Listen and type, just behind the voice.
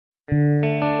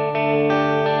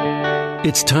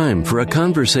It's time for a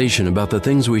conversation about the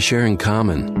things we share in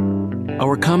common.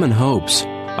 Our common hopes,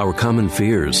 our common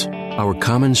fears, our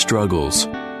common struggles.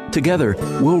 Together,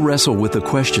 we'll wrestle with the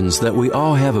questions that we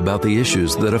all have about the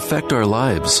issues that affect our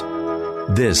lives.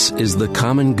 This is The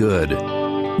Common Good.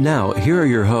 Now, here are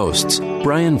your hosts,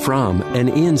 Brian Fromm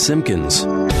and Ian Simpkins.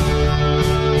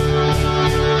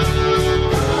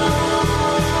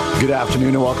 Good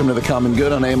afternoon and welcome to The Common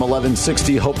Good on AM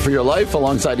 1160, Hope for Your Life.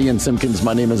 Alongside Ian Simpkins,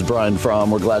 my name is Brian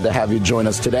Fromm. We're glad to have you join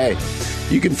us today.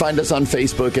 You can find us on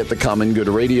Facebook at The Common Good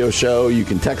Radio Show. You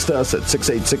can text us at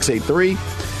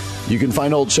 68683. You can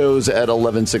find old shows at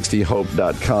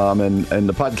 1160hope.com and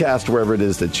the podcast wherever it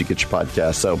is that you get your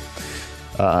podcast. So,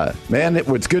 man,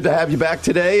 it's good to have you back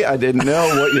today. I didn't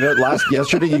know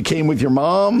yesterday you came with your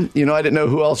mom. I didn't know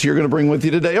who else you're going to bring with you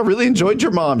today. I really enjoyed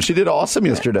your mom. She did awesome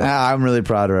yesterday. I'm really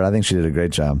proud of her. I think she did a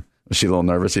great job. Was she a little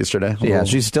nervous yesterday? Yeah,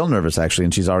 she's still nervous, actually,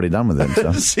 and she's already done with it.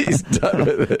 So. She's done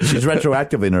with it. She's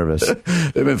retroactively nervous. It'd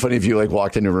have been funny if you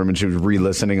walked into a room and she was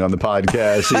re-listening on the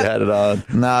podcast. She had it on.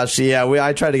 No,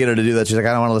 I tried to get her to do that. She's like,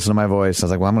 I don't want to listen to my voice. I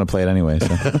was like, well, I'm going to play it anyway. So.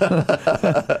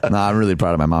 No, I'm really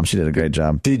proud of my mom. She did a great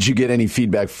job. Did you get any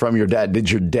feedback from your dad? Did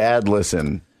your dad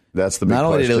listen? That's the big question.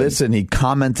 Not only did he listen, he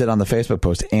commented on the Facebook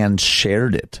post and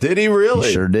shared it. Did he really?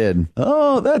 He sure did.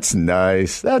 Oh, that's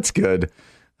nice. That's good.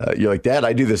 You're like, Dad,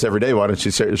 I do this every day. Why don't you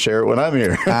share it when I'm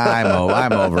here?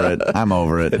 I'm over it. I'm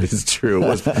over it. It is true.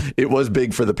 It was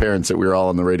big for the parents that we were all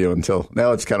on the radio until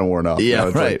now. It's kind of worn off. Yeah,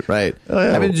 right. Oh,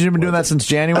 yeah. Haven't you been doing that since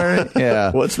January?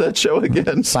 Yeah. What's that show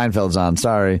again? Seinfeld's on.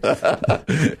 Sorry.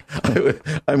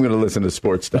 I'm going to listen to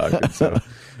Sports Talk. So.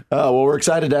 Well, we're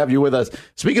excited to have you with us.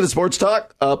 Speaking of sports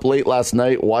talk, up late last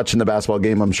night watching the basketball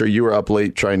game. I'm sure you were up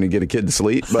late trying to get a kid to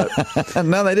sleep, but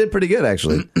no, they did pretty good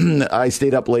actually. I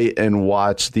stayed up late and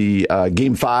watched the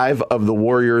Game 5 of the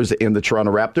Warriors and the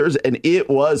Toronto Raptors, and it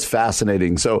was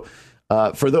fascinating. So,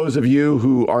 for those of you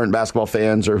who aren't basketball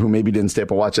fans or who maybe didn't stay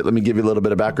up and watch it, let me give you a little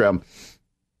bit of background.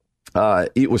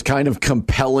 It was kind of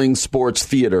compelling sports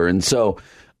theater, and so.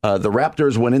 The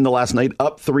Raptors went in the last night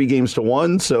up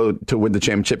 3-1. So to win the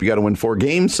championship, you got to win 4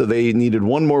 games. So they needed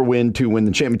one more win to win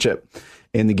the championship.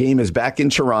 And the game is back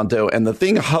in Toronto. And the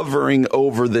thing hovering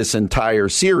over this entire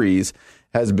series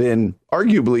has been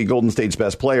arguably Golden State's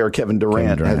best player, Kevin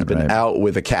Durant has been out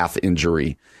with a calf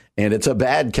injury. And it's a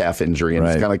bad calf injury. And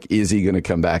it's kind of like, is he going to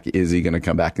come back? Is he going to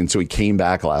come back? And so he came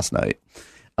back last night.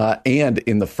 And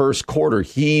in the first quarter,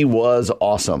 he was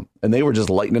awesome. And they were just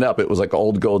lighting it up. It was like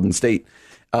old Golden State.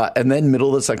 And then middle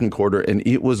of the second quarter, and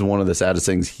it was one of the saddest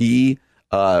things. It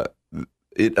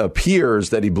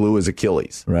appears that he blew his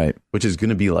Achilles, right? Which is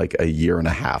going to be like a year and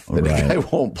a half that the guy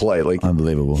won't play. Like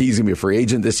unbelievable. He's going to be a free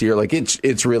agent this year. Like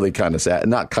it's really kind of sad.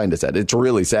 Not kind of sad. It's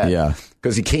really sad. Yeah,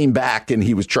 because he came back and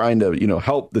he was trying to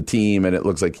help the team, and it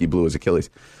looks like he blew his Achilles.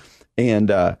 And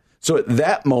so at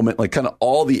that moment, like kind of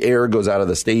all the air goes out of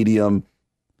the stadium.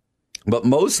 But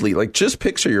mostly, like, just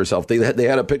picture yourself. They had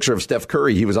a picture of Steph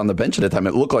Curry. He was on the bench at the time.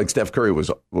 It looked like Steph Curry was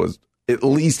at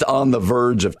least on the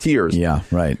verge of tears. Yeah,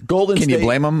 right. Golden State. Can you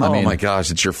blame him? My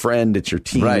gosh, it's your friend. It's your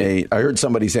teammate. Right. I heard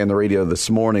somebody say on the radio this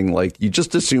morning, like, you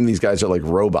just assume these guys are like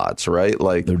robots, right?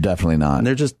 Like they're definitely not. And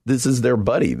this is their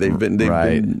buddy. They've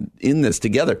been in this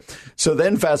together. So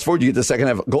then fast forward, you get the second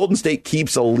half. Golden State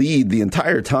keeps a lead the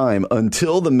entire time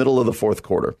until the middle of the fourth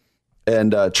quarter.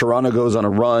 And Toronto goes on a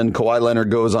run. Kawhi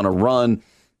Leonard goes on a run.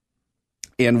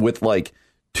 And with like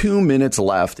 2 minutes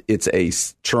left,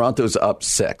 Toronto's up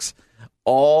 6.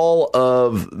 All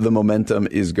of the momentum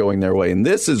is going their way. And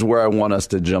this is where I want us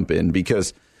to jump in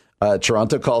because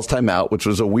Toronto calls timeout, which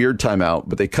was a weird timeout.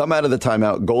 But they come out of the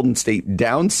timeout, Golden State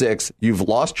down 6. You've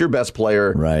lost your best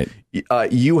player. Right.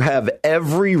 You have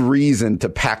every reason to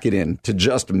pack it in, to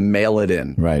just mail it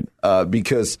in. Right.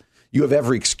 Because you have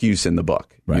every excuse in the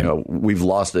book. Right. We've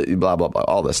lost it, blah, blah, blah,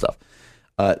 all this stuff.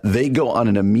 They go on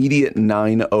an immediate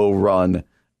 9-0 run.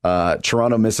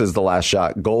 Toronto misses the last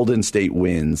shot. Golden State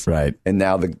wins. Right. And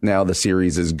now the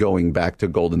series is going back to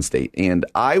Golden State. And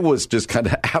I was just kind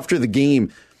of, after the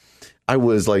game, I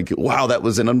was like, wow, that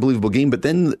was an unbelievable game. But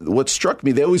then what struck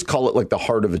me, they always call it like the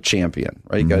heart of a champion,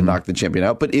 right? You got to knock the champion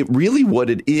out. But it really, what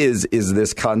it is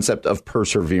this concept of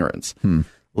perseverance.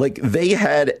 Like they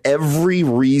had every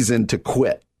reason to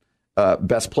quit.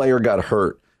 Best player got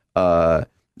hurt.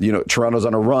 Toronto's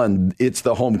on a run. It's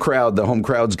the home crowd. The home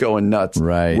crowd's going nuts.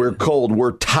 Right. We're cold.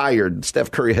 We're tired.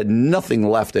 Steph Curry had nothing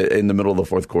left in the middle of the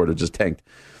fourth quarter, just tanked.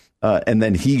 And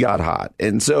then he got hot.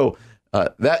 And so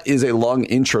that is a long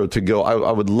intro to go.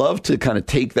 I would love to kind of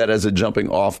take that as a jumping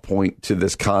off point to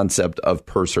this concept of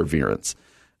perseverance.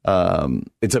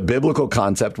 It's a biblical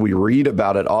concept. We read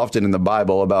about it often in the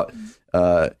Bible about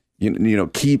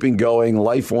keeping going.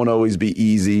 Life won't always be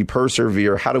easy.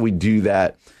 Persevere. How do we do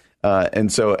that?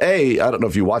 And so, I don't know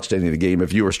if you watched any of the game,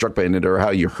 if you were struck by it or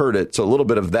how you heard it. So a little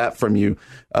bit of that from you,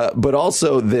 but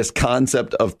also this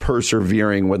concept of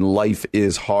persevering when life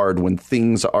is hard, when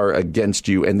things are against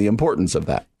you, and the importance of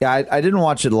that. Yeah, I didn't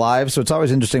watch it live, so it's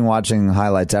always interesting watching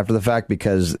highlights after the fact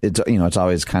because it's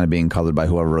always kind of being colored by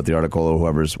whoever wrote the article or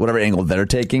whatever angle they're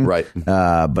taking. Right.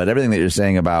 But everything that you're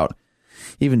saying about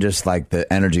even just like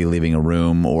the energy leaving a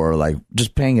room or like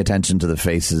just paying attention to the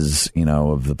faces,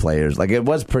 of the players. Like it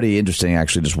was pretty interesting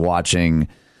actually just watching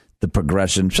the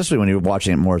progression, especially when you're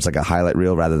watching it more as like a highlight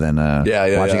reel rather than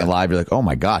watching it live. You're like, oh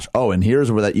my gosh. Oh, and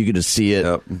here's where that you could just see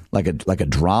it like a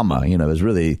drama, it was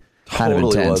really kind of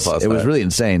intense. It was really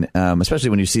insane.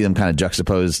 Especially when you see them kind of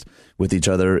juxtaposed with each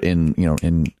other in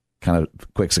kind of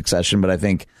quick succession. But I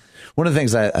think one of the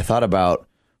things I thought about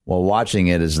while watching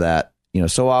it is that,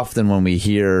 so often when we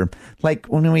hear,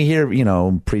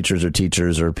 preachers or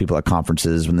teachers or people at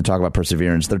conferences, when they talk about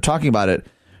perseverance, they're talking about it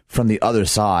from the other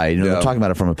side. They're talking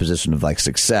about it from a position of like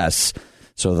success.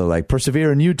 So they're like, persevere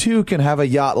and you too can have a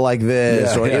yacht like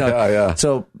this.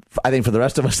 So I think for the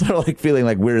rest of us, they're like feeling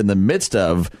like we're in the midst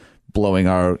of blowing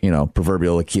our,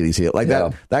 proverbial Achilles heel. Like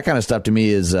that kind of stuff to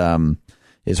me is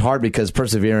hard because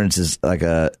perseverance is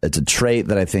it's a trait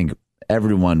that I think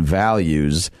everyone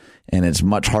values. And it's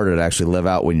much harder to actually live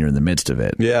out when you're in the midst of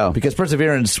it. Yeah. Because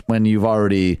perseverance, when you've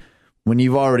already won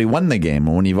the game,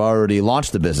 or when you've already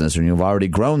launched the business, or you've already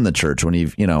grown the church, when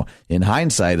you've, in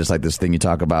hindsight, it's like this thing you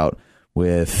talk about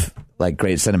with like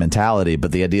great sentimentality,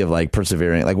 but the idea of like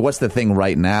persevering, like what's the thing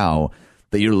right now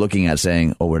that you're looking at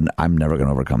saying, I'm never going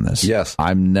to overcome this. Yes.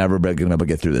 I'm never going to be able to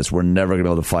get through this. We're never going to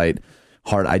be able to fight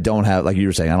hard. I don't have, like you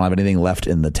were saying, I don't have anything left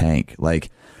in the tank.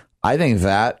 Like, I think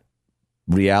that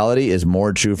reality is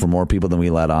more true for more people than we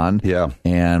let on. Yeah.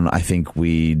 And I think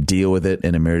we deal with it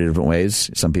in a myriad of different ways.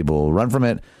 Some people run from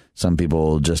it. Some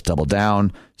people just double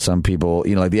down. Some people,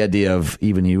 like the idea of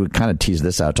even you would kind of tease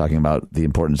this out talking about the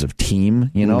importance of team,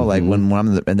 like when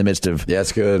I'm in the midst of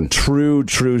that's good.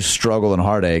 True struggle and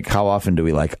heartache, how often do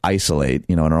we like isolate,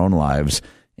 in our own lives?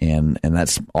 And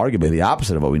that's arguably the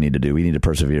opposite of what we need to do. We need to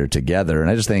persevere together. And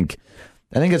I think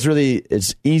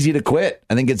it's easy to quit.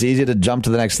 I think it's easy to jump to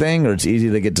the next thing, or it's easy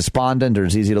to get despondent, or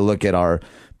it's easy to look at our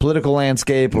political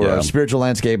landscape or our spiritual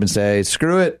landscape and say,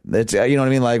 screw it. It's, you know what I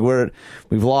mean? Like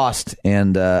we've lost.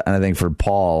 And I think for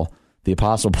Paul, the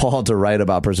Apostle Paul, to write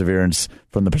about perseverance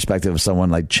from the perspective of someone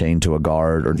like chained to a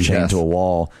guard or chained to a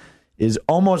wall is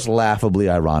almost laughably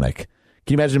ironic.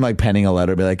 Can you imagine him like penning a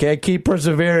letter, be like, hey, keep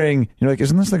persevering. You're like,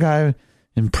 isn't this the guy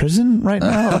in prison right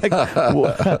now?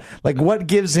 Like what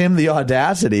gives him the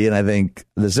audacity? And I think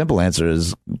the simple answer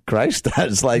is Christ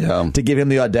does, to give him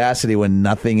the audacity when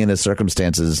nothing in his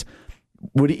circumstances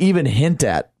would even hint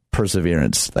at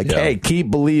perseverance. Like, hey,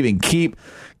 keep believing, keep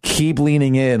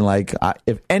leaning in. Like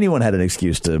if anyone had an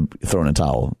excuse to throw in a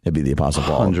towel, it'd be the Apostle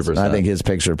Paul. 100%. I think his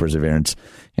picture of perseverance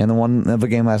and the one of the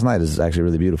game last night is actually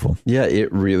really beautiful. Yeah,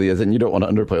 it really is. And you don't want to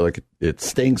underplay. Like it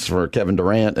stinks for Kevin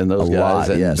Durant and those guys.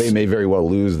 And they may very well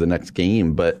lose the next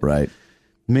game. But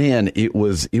man, it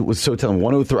was so telling.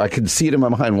 103. I could see it in my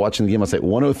mind watching the game. I was like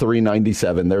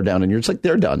 103-97. They're down, and you're just like,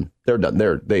 they're done. They're done.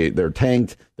 They're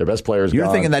tanked. Their best players. You're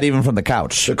gone. thinking that even from the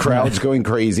couch. The crowd's going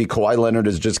crazy. Kawhi Leonard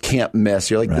just can't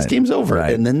miss. You're like, this game's over.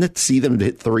 And then to see them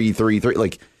hit 3,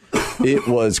 like it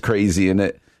was crazy. And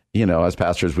it, as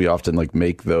pastors, we often like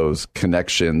make those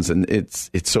connections, and it's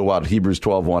so wild. Hebrews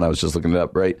 12:1. I was just looking it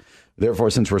up. Right. Therefore,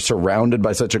 since we're surrounded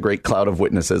by such a great cloud of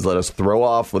witnesses, let us throw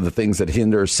off with the things that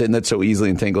hinder, sin that so easily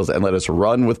entangles, and let us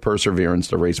run with perseverance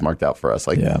the race marked out for us.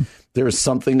 There's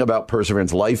something about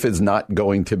perseverance. Life is not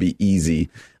going to be easy.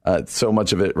 So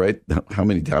much of it, right? How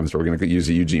many times are we going to use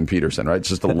a Eugene Peterson, right? It's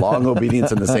just a long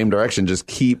obedience in the same direction. Just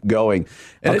keep going.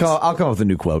 And I'll come up with a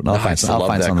new quote. I'll find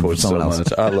something for someone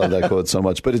else. I love that quote so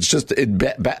much. But it's just,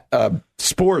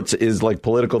 sports is like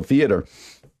political theater.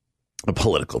 A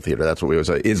political theater, that's what we always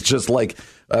say. It's just like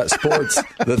sports.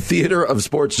 The theater of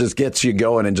sports just gets you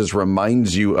going and just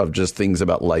reminds you of just things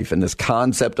about life. And this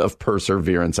concept of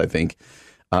perseverance, I think,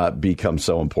 becomes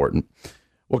so important.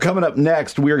 Well, coming up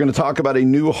next, we are going to talk about a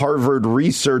new Harvard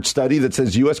research study that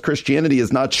says U.S. Christianity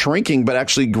is not shrinking, but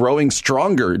actually growing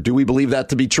stronger. Do we believe that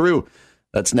to be true?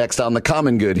 That's next on The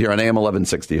Common Good here on AM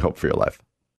 1160. Hope for your life.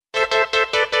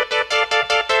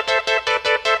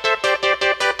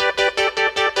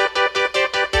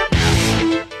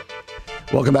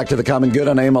 Welcome back to The Common Good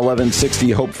on AM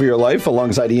 1160, Hope for Your Life.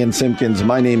 Alongside Ian Simpkins,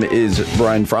 my name is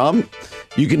Brian Fromm.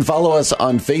 You can follow us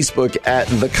on Facebook at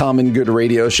The Common Good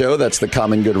Radio Show. That's The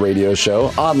Common Good Radio Show.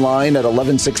 Online at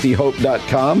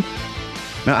 1160hope.com.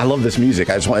 Man, I love this music.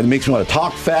 It makes me want to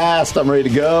talk fast. I'm ready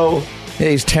to go. Yeah,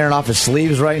 he's tearing off his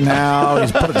sleeves right now.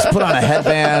 He's put on a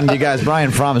headband. You guys,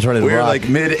 Brian Fromm is ready to rock. We're like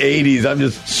mid-'80s. I'm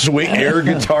just air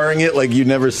guitarring it like you've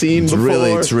never seen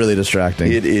before. It's really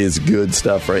distracting. It is good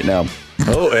stuff right now.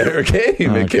 Oh, Eric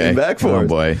Haim came back for us. Oh,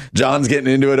 boy. John's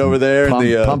getting into it over there.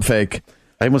 Pump fake.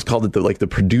 I almost called it the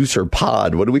producer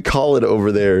pod. What do we call it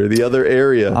over there? The other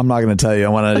area. I'm not going to tell you. I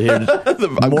want to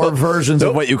hear more versions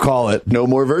of what you call it. No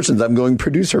more versions. I'm going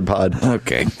producer pod.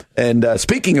 Okay. And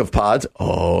speaking of pods,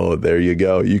 there you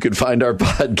go. You can find our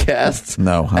podcasts.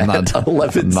 No, I'm not.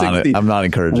 1160. I'm not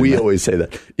encouraging We that. always say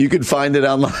that. You can find it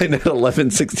online at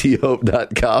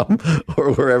 1160hope.com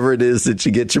or wherever it is that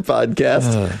you get your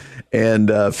podcast. And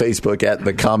Facebook at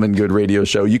The Common Good Radio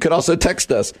Show. You could also text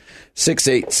us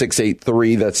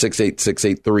 68683. That's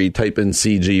 68683. Type in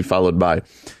CG followed by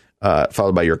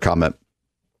your comment.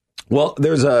 Well,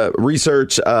 there's a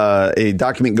research, a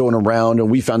document going around,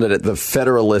 and we found it at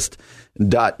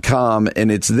thefederalist.com. And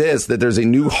it's that there's a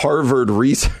new Harvard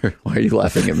research. Why are you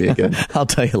laughing at me again? I'll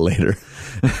tell you later.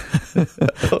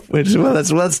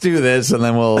 Let's do this, and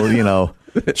then we'll,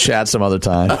 chat some other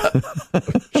time.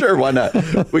 Sure, why not?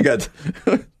 We got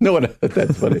no one.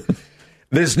 That's funny.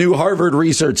 This new Harvard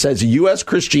research says U.S.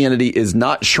 Christianity is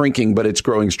not shrinking, but it's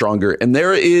growing stronger. And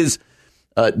there is,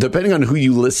 depending on who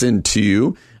you listen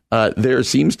to, there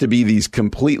seems to be these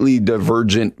completely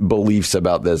divergent beliefs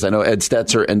about this. I know Ed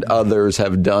Stetzer and others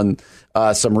have done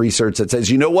some research that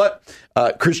says, you know what?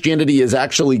 Christianity is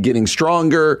actually getting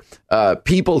stronger.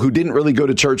 People who didn't really go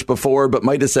to church before, but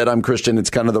might have said, I'm Christian. It's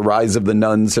kind of the rise of the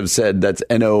nuns have said, that's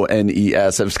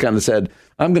NONES, have kind of said,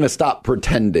 I'm going to stop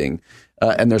pretending.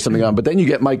 And there's something on. But then you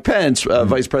get Mike Pence,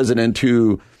 vice president,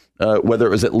 who, whether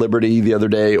it was at Liberty the other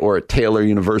day or at Taylor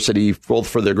University, both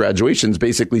for their graduations,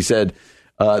 basically said,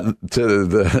 to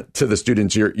the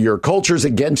students, your culture's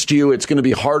against you. It's going to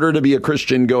be harder to be a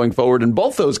Christian going forward. And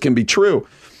both those can be true.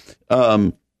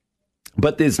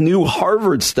 But this new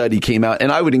Harvard study came out,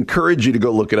 and I would encourage you to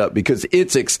go look it up because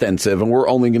it's extensive, and we're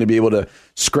only going to be able to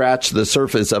scratch the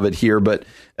surface of it here. But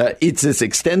it's this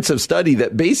extensive study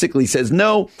that basically says,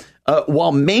 no,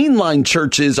 while mainline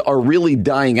churches are really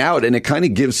dying out, and it kind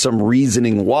of gives some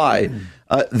reasoning why,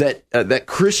 that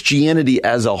Christianity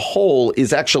as a whole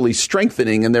is actually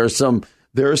strengthening, and there are some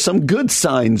good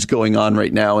signs going on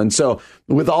right now. And so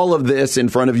with all of this in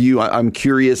front of you, I'm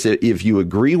curious if you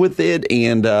agree with it.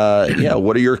 And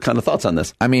what are your kind of thoughts on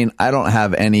this? I mean, I don't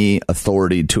have any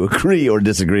authority to agree or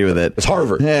disagree with it. It's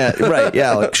Harvard. Yeah, right.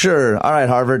 Yeah, sure. All right,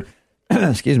 Harvard.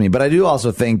 Excuse me. But I do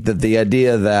also think that the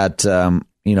idea that,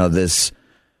 this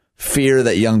fear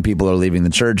that young people are leaving the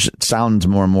church sounds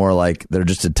more and more like they're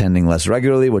just attending less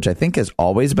regularly, which I think has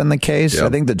always been the case. Yep. I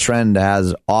think the trend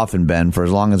has often been, for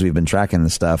as long as we've been tracking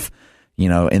this stuff,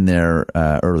 in their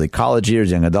early college years,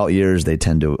 young adult years, they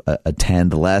tend to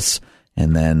attend less.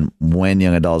 And then when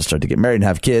young adults start to get married and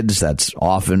have kids, that's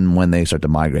often when they start to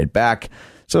migrate back.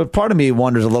 So part of me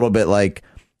wonders a little bit like,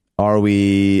 are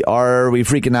we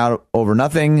freaking out over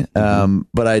nothing?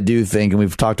 But I do think, and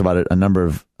we've talked about it a number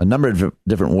of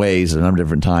different ways, a number of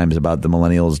different times, about the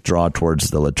millennials' draw towards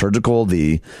the liturgical,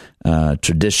 the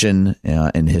tradition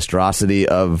and historicity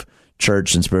of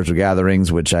church and spiritual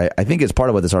gatherings, which I think is part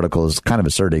of what this article is kind of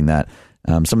asserting, that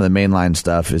some of the mainline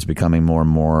stuff is becoming more and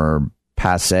more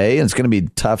passe, and it's going to be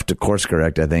tough to course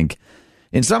correct, I think,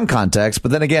 in some contexts.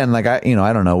 But then again, like I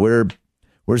don't know,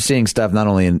 we're seeing stuff not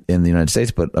only in the United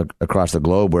States, but across the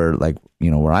globe where,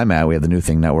 where I'm at, we have the New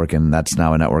Thing Network, and that's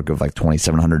now a network of like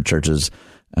 2,700 churches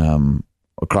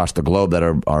across the globe that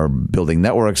are building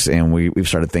networks. And we've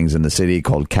started things in the city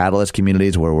called Catalyst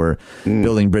Communities, where we're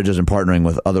building bridges and partnering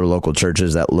with other local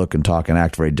churches that look and talk and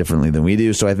act very differently than we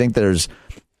do. So I think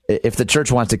if the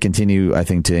church wants to continue, I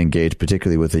think, to engage,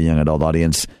 particularly with the young adult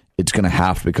audience, it's going to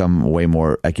have to become way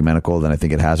more ecumenical than I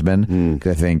think it has been.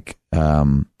 Because I think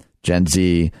Gen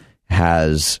Z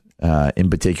has, in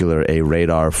particular, a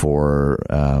radar for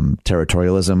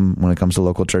territorialism when it comes to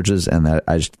local churches, and that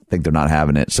I just think they're not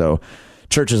having it. So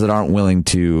churches that aren't willing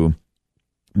to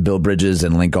build bridges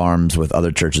and link arms with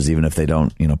other churches, even if they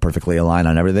don't, perfectly align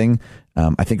on everything,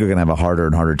 I think we're going to have a harder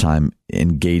and harder time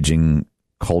engaging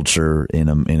culture in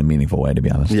a meaningful way, to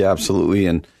be honest. Yeah, absolutely.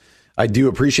 And I do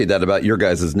appreciate that about your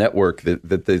guys' network,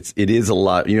 that it is a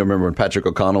lot. Remember when Patrick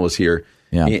O'Connell was here,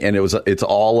 and it's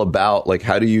all about, like,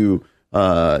 how do you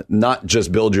not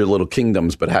just build your little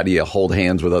kingdoms, but how do you hold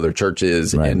hands with other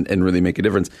churches and really make a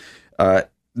difference?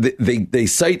 They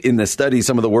cite in the study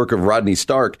some of the work of Rodney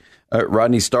Stark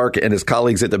and his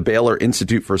colleagues at the Baylor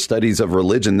Institute for Studies of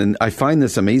Religion. And I find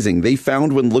this amazing. They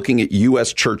found, when looking at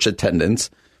U.S. church attendance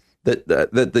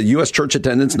that the U.S. church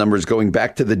attendance numbers going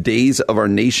back to the days of our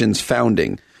nation's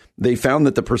founding, they found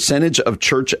that the percentage of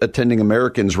church attending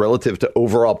Americans relative to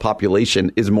overall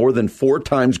population is more than 4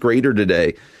 times greater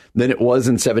today than it was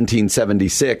in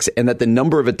 1776, and that the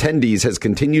number of attendees has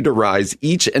continued to rise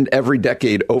each and every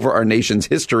decade over our nation's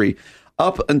history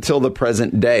up until the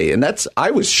present day. And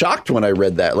I was shocked when I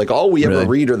read that. Like, all we ever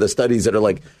read are the studies that are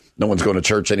like, no one's going to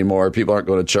church anymore. People aren't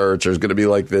going to church. There's going to be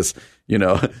like this,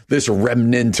 this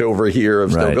remnant over here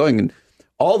of still going. And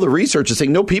all the research is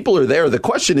saying, no, people are there. The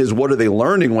question is, what are they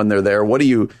learning when they're there? What are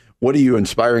you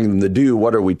inspiring them to do?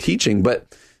 What are we teaching?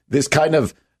 But this kind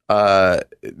of call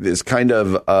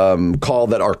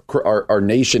that our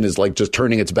nation is like just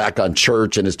turning its back on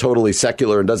church and is totally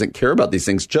secular and doesn't care about these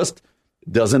things just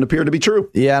doesn't appear to be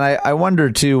true. Yeah, and I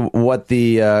wonder too what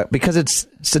because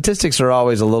statistics are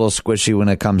always a little squishy when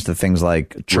it comes to things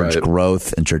like church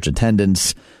growth and church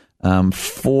attendance.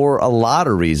 For a lot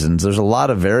of reasons, there's a lot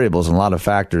of variables and a lot of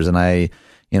factors, and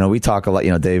we talk a lot.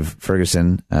 Dave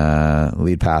Ferguson,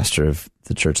 lead pastor of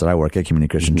the church that I work at, Community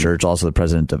Christian Church, also the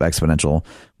president of Exponential,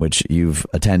 which you've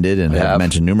attended and have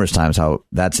mentioned numerous times how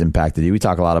that's impacted you. We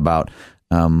talk a lot about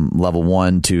level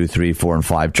 1, 2, 3, 4, and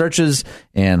 5 churches,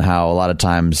 and how a lot of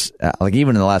times, like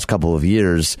even in the last couple of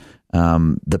years,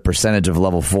 the percentage of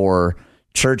level 4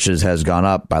 churches has gone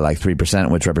up by like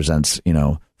 3%, which represents,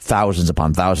 thousands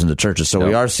upon thousands of churches. So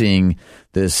we are seeing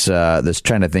this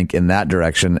trend, I think, in that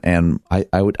direction. And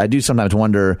I do sometimes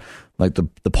wonder, like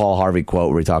the Paul Harvey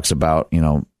quote where he talks about,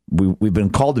 we've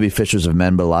been called to be fishers of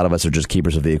men, but a lot of us are just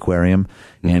keepers of the aquarium.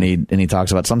 Mm-hmm. And he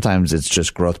talks about sometimes it's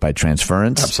just growth by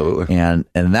transference. Absolutely. And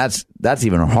that's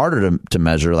even harder to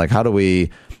measure. Like, how do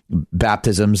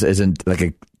baptisms isn't like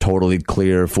a totally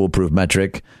clear, foolproof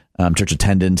metric. Church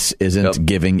attendance isn't,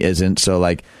 giving isn't. So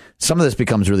like some of this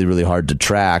becomes really, really hard to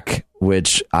track,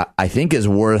 which I think is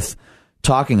worth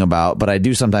talking about. But I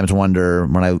do sometimes wonder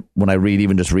when I read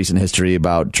even just recent history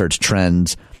about church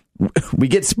trends, we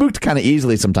get spooked kind of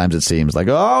easily sometimes, it seems. Like,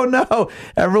 oh no,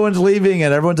 everyone's leaving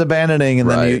and everyone's abandoning. And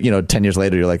then, 10 years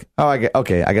later, you're like, oh,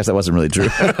 okay, I guess that wasn't really true.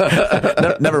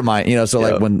 Never mind. So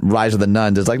like when Rise of the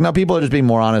Nuns, it's like, no, people are just being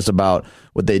more honest about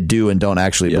what they do and don't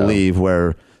actually believe,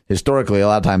 where historically, a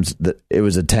lot of times it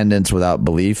was attendance without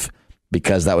belief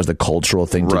because that was the cultural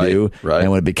thing to do. Right.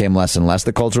 And when it became less and less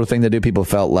the cultural thing to do, people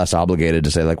felt less obligated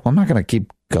to say, like, well, I'm not going to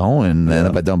keep going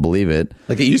if I don't believe it.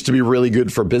 Like, it used to be really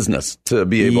good for business to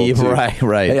be able to,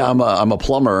 right. Hey, I'm a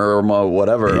plumber or I'm a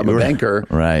whatever, I'm a banker.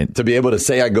 Right. To be able to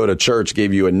say I go to church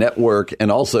gave you a network,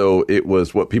 and also it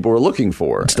was what people were looking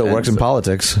for. It still works in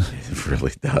politics. It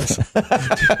really does.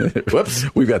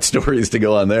 Whoops. We've got stories to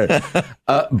go on there.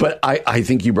 But I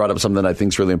think you brought up something I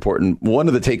think is really important. One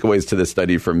of the takeaways to this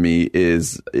study from me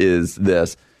is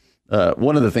this.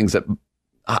 One of the things that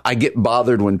I get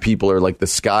bothered when people are like, the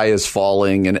sky is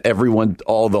falling and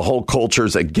the whole culture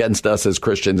is against us as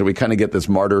Christians. And we kind of get this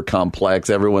martyr complex.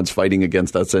 Everyone's fighting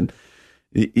against us. And,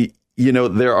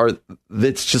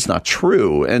 that's just not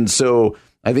true. And so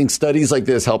I think studies like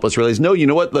this help us realize, no, you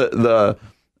know what?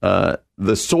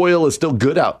 The soil is still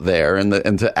good out there.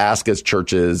 And to ask as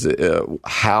churches,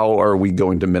 how are we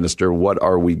going to minister? What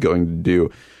are we going to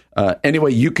do?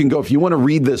 Anyway, you can go, if you want to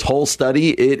read this whole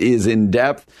study, it is in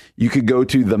depth. You could go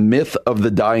to The Myth of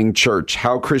the Dying Church,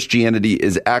 How Christianity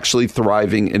is Actually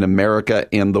Thriving in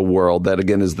America and the World. That,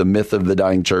 again, is The Myth of the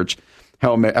Dying Church,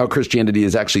 how Christianity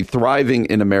is actually thriving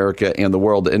in America and the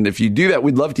world. And if you do that,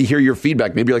 we'd love to hear your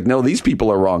feedback. Maybe you're like, no, these people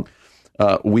are wrong.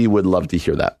 We would love to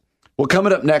hear that. Well,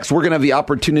 coming up next, we're going to have the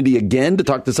opportunity again to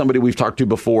talk to somebody we've talked to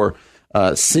before,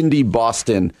 Cindy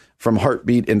Boston from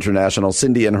Heartbeat International.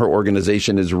 Cindy and her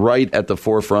organization is right at the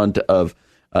forefront of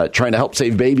trying to help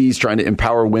save babies, trying to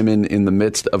empower women in the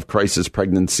midst of crisis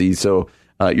pregnancy. So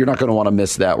you're not going to want to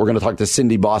miss that. We're going to talk to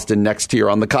Cindy Boston next here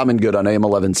on The Common Good on AM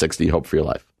 1160. Hope for your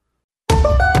life.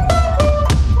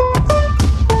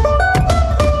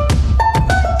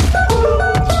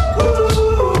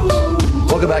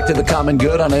 Welcome back to The Common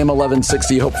Good on AM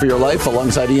 1160. Hope for your life.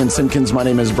 Alongside Ian Simpkins, my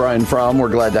name is Brian Fromm. We're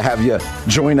glad to have you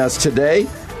join us today.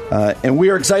 And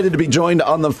we are excited to be joined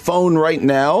on the phone right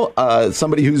now.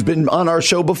 Somebody who's been on our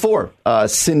show before,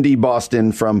 Cindy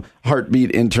Boston from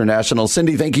Heartbeat International.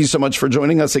 Cindy, thank you so much for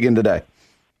joining us again today.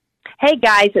 Hey,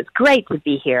 guys, it's great to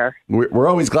be here. We're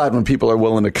always glad when people are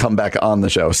willing to come back on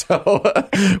the show. So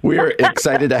we're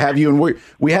excited to have you. And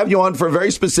we have you on for a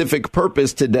very specific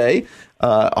purpose today.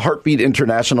 Heartbeat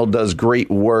International does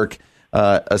great work,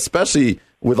 especially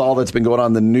with all that's been going on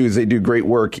in the news. They do great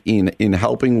work in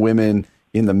helping women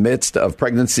in the midst of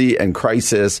pregnancy and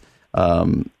crisis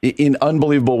in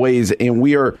unbelievable ways. And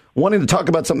we are wanting to talk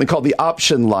about something called the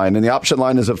Option Line. And the Option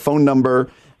Line is a phone number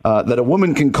that a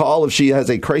woman can call if she has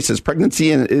a crisis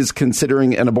pregnancy and is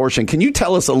considering an abortion. Can you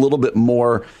tell us a little bit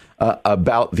more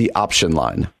about the option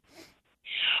line?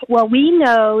 Well, we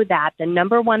know that the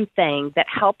number one thing that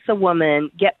helps a woman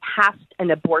get past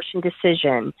an abortion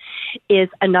decision is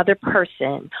another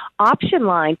person. Option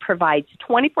Line provides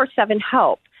 24/7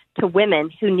 help to women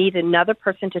who need another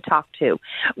person to talk to.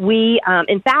 We,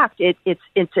 in fact,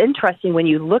 it's interesting when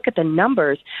you look at the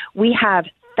numbers. We have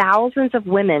thousands of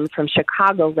women from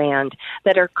Chicagoland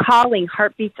that are calling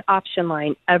Heartbeats Option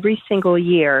Line every single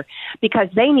year because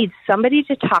they need somebody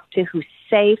to talk to who's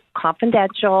safe,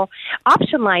 confidential.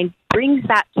 Option Line brings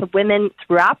that to women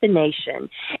throughout the nation,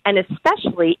 and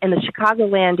especially in the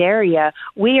Chicagoland area,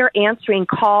 we are answering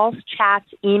calls, chats,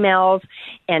 emails,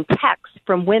 and texts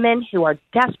from women who are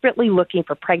desperately looking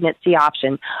for pregnancy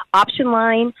option.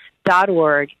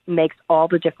 OptionLine.org makes all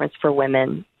the difference for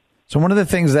women. So one of the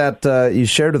things that you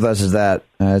shared with us is that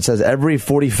it says every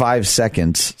 45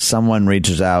 seconds, someone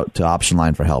reaches out to Option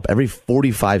Line for help. Every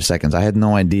 45 seconds. I had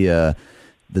no idea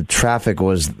the traffic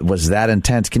was that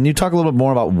intense. Can you talk a little bit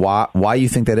more about why you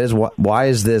think that is? Why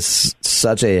is this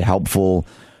such a helpful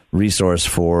resource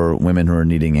for women who are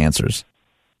needing answers?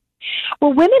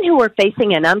 Well, women who are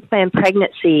facing an unplanned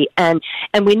pregnancy, and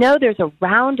we know there's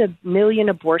around 1 million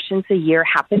abortions a year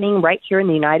happening right here in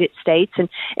the United States. And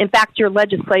in fact, your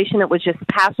legislation that was just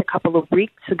passed a couple of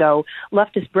weeks ago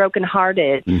left us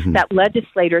brokenhearted that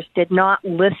legislators did not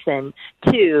listen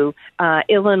to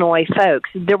Illinois folks.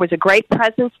 There was a great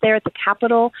presence there at the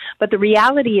Capitol, but the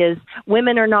reality is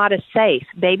women are not as safe.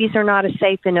 Babies are not as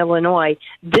safe in Illinois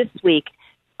this week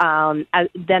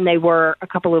than they were a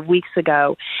couple of weeks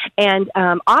ago. And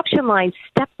Option Line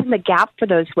steps in the gap for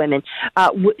those women.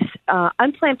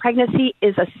 Unplanned pregnancy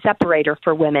is a separator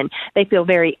for women. They feel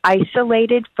very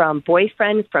isolated from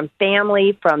boyfriends, from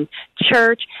family, from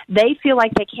church. They feel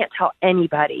like they can't tell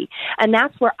anybody. And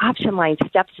that's where Option Line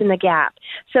steps in the gap.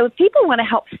 So if people want to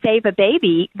help save a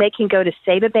baby, they can go to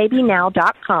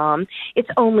saveababynow.com. It's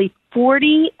only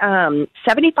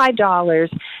 $75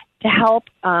 to help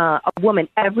a woman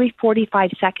every 45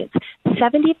 seconds,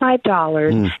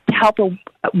 $75 to help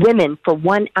women for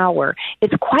 1 hour.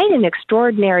 It's quite an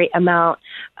extraordinary amount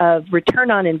of return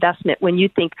on investment when you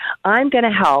think, I'm going to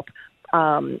help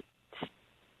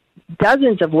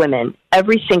dozens of women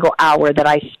every single hour that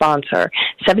I sponsor.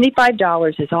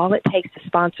 $75 is all it takes to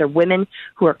sponsor women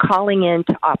who are calling in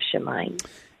to Option Line.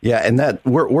 Yeah, and that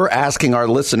we're asking our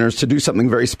listeners to do something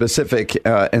very specific,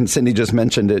 and Cindy just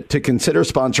mentioned it, to consider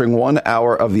sponsoring 1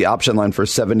 hour of the Option Line for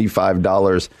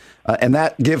 $75. And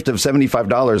that gift of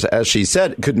 $75, as she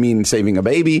said, could mean saving a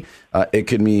baby. It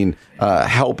could mean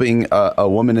helping a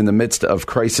woman in the midst of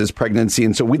crisis pregnancy.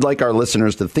 And so we'd like our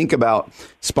listeners to think about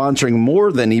sponsoring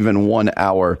more than even 1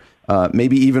 hour,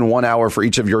 maybe even 1 hour for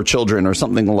each of your children or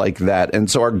something like that. And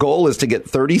so our goal is to get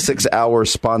 36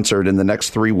 hours sponsored in the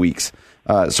next 3 weeks.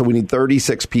 So we need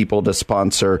 36 people to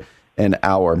sponsor an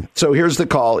hour. So here's the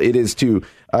call. It is to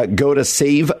go to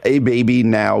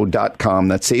saveababynow.com.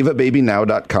 That's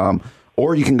saveababynow.com.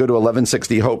 Or you can go to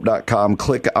 1160hope.com,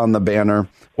 click on the banner,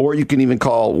 or you can even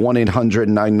call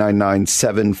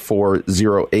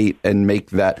 1-800-999-7408 and make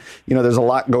that. You know, there's a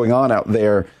lot going on out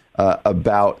there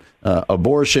about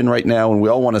abortion right now, and we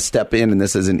all want to step in, and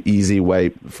this is an easy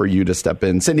way for you to step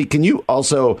in. Cindy, can you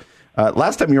also...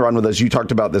 last time you were on with us, you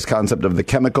talked about this concept of the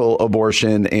chemical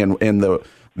abortion and the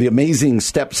amazing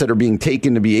steps that are being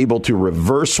taken to be able to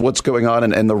reverse what's going on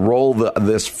and the role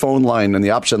this phone line and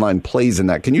the Option Line plays in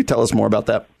that. Can you tell us more about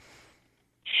that?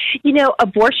 You know,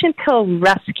 Abortion Pill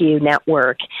Rescue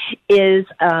Network is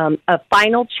a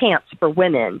final chance for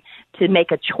women to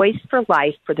make a choice for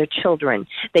life for their children.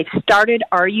 They've started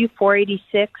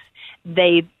RU486.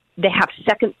 They have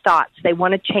second thoughts. They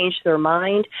want to change their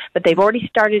mind, but they've already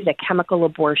started a chemical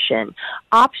abortion.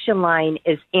 Option Line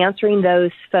is answering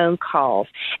those phone calls,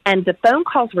 and the phone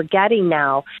calls we're getting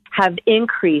now have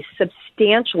increased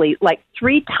substantially, like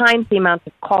 3 times the amount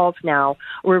of calls now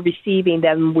we're receiving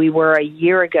than we were a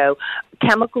year ago.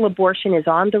 Chemical abortion is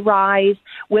on the rise.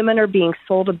 Women are being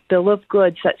sold a bill of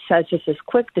goods that says this is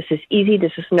quick, this is easy,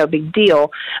 this is no big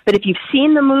deal. But if you've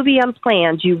seen the movie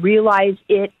Unplanned, you realize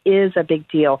it is a big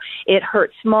deal. It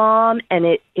hurts mom, and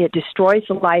it destroys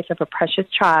the life of a precious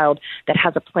child that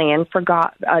has a plan for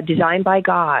God, designed by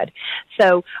God.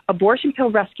 So Abortion Pill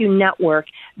Rescue Network,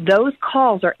 those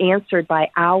calls are answered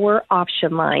by our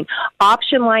Option Line.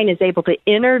 Option Line is able to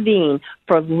intervene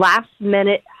for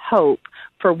last-minute hope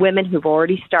for women who've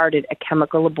already started a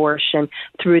chemical abortion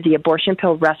through the Abortion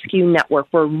Pill Rescue Network.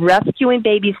 We're rescuing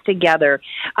babies together.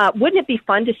 Wouldn't it be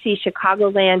fun to see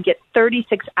Chicagoland get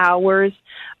 36 hours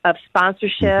of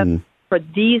sponsorship for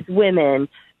these women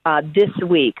this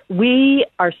week. We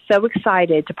are so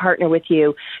excited to partner with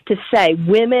you to say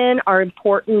women are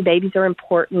important, babies are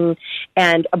important,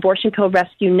 and Abortion Pill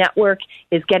Rescue Network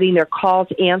is getting their calls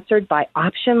answered by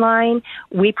Option Line.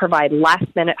 We provide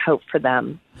last-minute hope for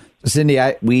them. Cindy,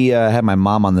 we had my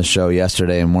mom on the show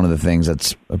yesterday, and one of the things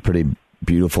that's a pretty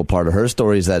beautiful part of her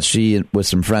story is that she, with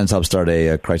some friends, helped start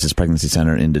a crisis pregnancy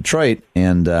center in Detroit.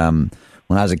 And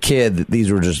when I was a kid,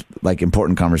 these were just like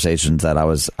important conversations that I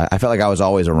felt like I was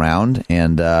always around.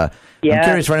 And I'm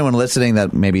curious for anyone listening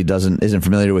that maybe isn't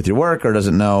familiar with your work or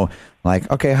doesn't know, like,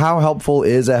 okay, how helpful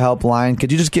is a helpline?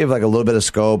 Could you just give like a little bit of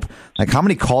scope? Like, how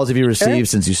many calls have you received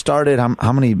since you started?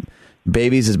 How many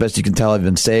babies, as best you can tell, have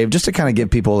been saved? Just to kind of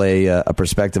give people a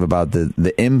perspective about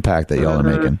the impact that y'all are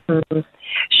making.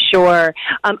 Sure.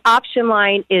 Option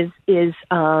Line is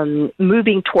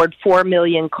moving toward 4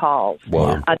 million calls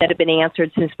that have been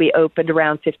answered since we opened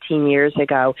around 15 years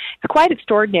ago. It's quite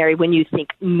extraordinary when you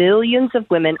think millions of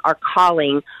women are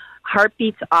calling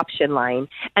Heartbeat's Option Line,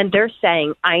 and they're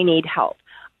saying, I need help.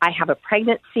 I have a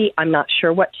pregnancy. I'm not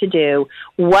sure what to do.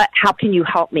 How can you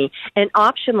help me? And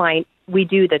Option Line, we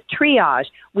do the triage.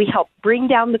 We help bring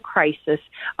down the crisis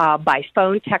by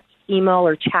phone, text, email,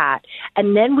 or chat.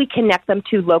 And then we connect them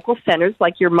to local centers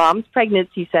like your mom's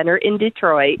pregnancy center in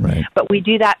Detroit. Right. But we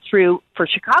do that for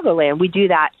Chicagoland. We do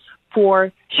that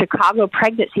for Chicago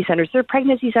pregnancy centers. There are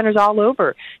pregnancy centers all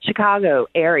over Chicago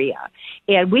area.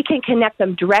 And we can connect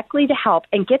them directly to help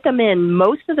and get them in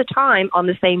most of the time on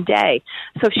the same day.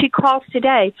 So if she calls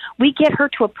today, we get her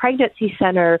to a pregnancy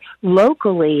center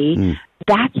locally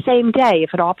that same day,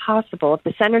 if at all possible. If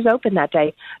the center's open that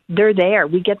day, they're there.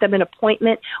 We get them an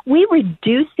appointment. We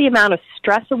reduce the amount of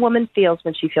stress a woman feels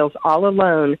when she feels all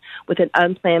alone with an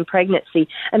unplanned pregnancy.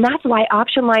 And that's why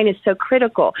Option Line is so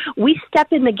critical. We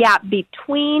step in the gap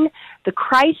between the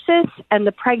crisis and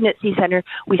the pregnancy center.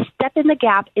 We step in the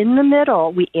gap in the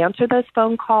middle. We answer those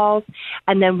phone calls,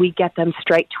 and then we get them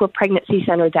straight to a pregnancy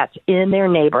center that's in their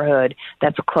neighborhood,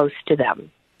 that's close to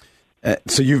them.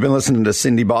 So you've been listening to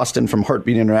Cindy Boston from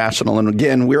Heartbeat International. And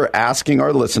again, we're asking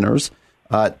our listeners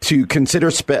to consider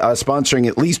sponsoring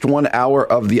at least 1 hour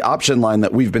of the Option Line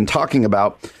that we've been talking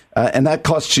about. And that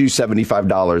costs you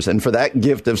 $75. And for that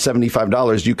gift of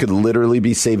 $75, you could literally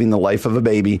be saving the life of a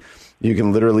baby. You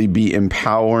can literally be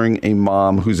empowering a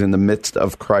mom who's in the midst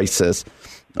of crisis.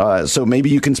 So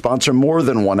maybe you can sponsor more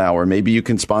than 1 hour. Maybe you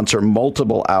can sponsor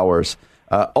multiple hours.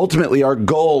 Ultimately, our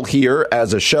goal here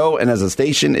as a show and as a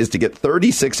station is to get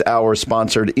 36 hours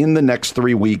sponsored in the next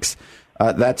 3 weeks.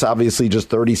 That's obviously just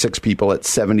 36 people at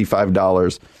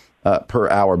 $75 per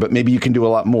hour. But maybe you can do a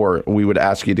lot more. We would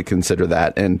ask you to consider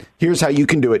that. And here's how you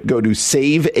can do it. Go to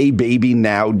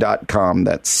saveababynow.com.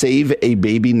 That's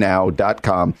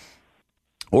saveababynow.com.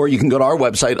 Or you can go to our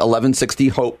website,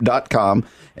 1160hope.com,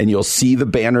 and you'll see the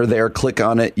banner there. Click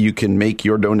on it. You can make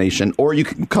your donation, or you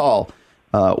can call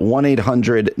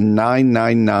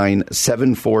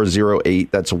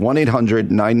 1-800-999-7408. That's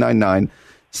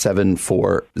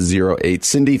 1-800-999-7408.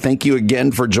 Cindy, thank you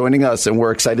again for joining us, and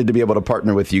we're excited to be able to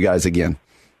partner with you guys again.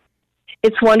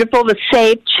 It's wonderful to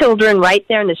save children right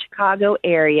there in the Chicago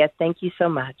area. Thank you so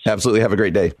much. Absolutely. Have a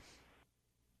great day.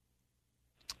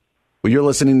 Well, you're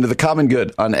listening to The Common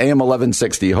Good on AM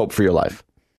 1160. Hope for your life.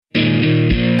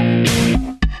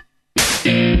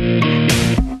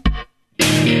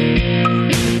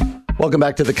 Welcome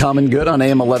back to The Common Good on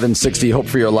AM 1160, Hope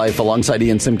for Your Life. Alongside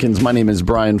Ian Simpkins, my name is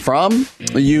Brian Fromm.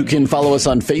 You can follow us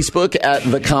on Facebook at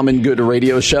The Common Good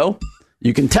Radio Show.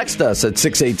 You can text us at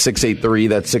 68683.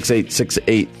 That's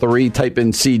 68683. Type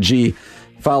in CG,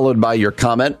 followed by your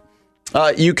comment.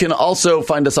 You can also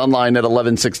find us online at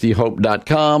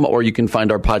 1160hope.com, or you can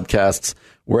find our podcasts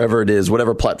wherever it is,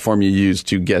 whatever platform you use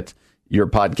to get your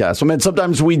podcast. I mean,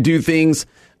 sometimes we do things,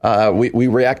 we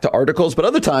react to articles, but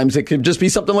other times it could just be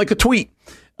something like a tweet.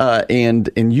 And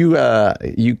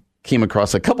you came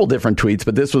across a couple different tweets,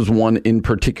 but this was one in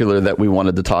particular that we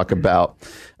wanted to talk about.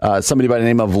 Somebody by the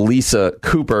name of Lisa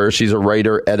Cooper. She's a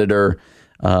writer, editor,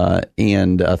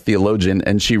 and a theologian,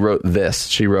 and she wrote this.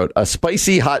 She wrote, a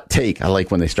spicy hot take. I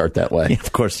like when they start that way. Yeah,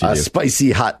 of course you do. A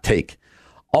spicy hot take.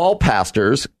 All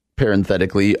pastors,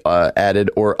 parenthetically added,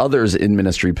 or others in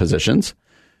ministry positions,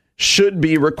 should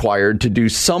be required to do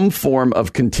some form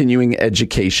of continuing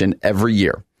education every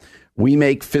year. We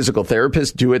make physical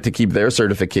therapists do it to keep their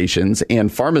certifications,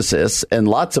 and pharmacists and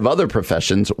lots of other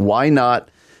professions. Why not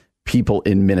people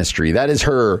in ministry? That is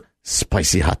her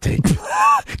spicy hot take.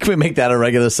 Can we make that a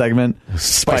regular segment?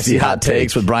 Spicy hot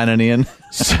takes with Brian and Ian.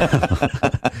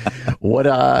 What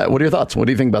are your thoughts? What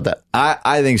do you think about that?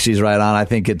 I think she's right on. I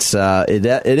think it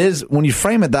is, when you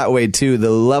frame it that way too,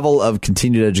 the level of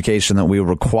continued education that we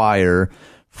require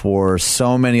for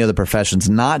so many other professions,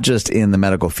 not just in the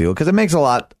medical field, because it makes a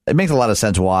lot of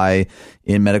sense why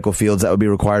in medical fields that would be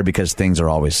required, because things are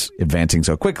always advancing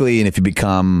so quickly. And if you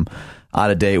become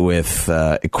out of date with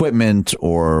equipment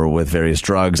or with various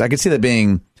drugs, I could see that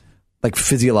being like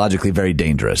physiologically very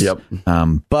dangerous. Yep.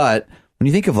 But when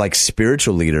you think of like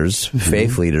spiritual leaders,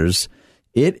 faith leaders,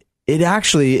 it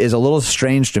actually is a little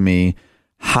strange to me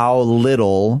how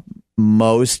little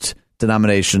most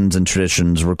denominations and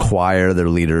traditions require their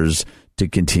leaders to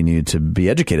continue to be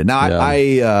educated. Now,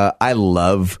 I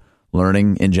love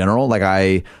learning in general.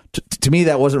 Like to me,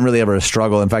 that wasn't really ever a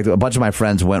struggle. In fact, a bunch of my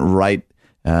friends went right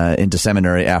into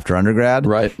seminary after undergrad.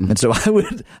 Right. And so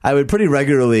I would pretty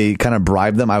regularly kind of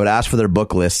bribe them. I would ask for their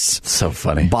book lists. So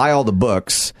funny. Buy all the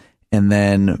books and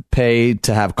then pay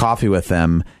to have coffee with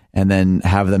them, and then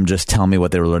have them just tell me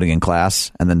what they were learning in class,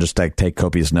 and then just like take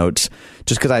copious notes.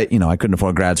 Just because I couldn't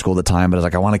afford grad school at the time, but I was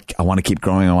like, I want to keep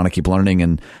growing, I want to keep learning,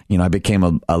 and I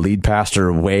became a lead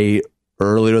pastor way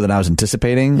earlier than I was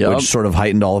anticipating, which sort of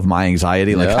heightened all of my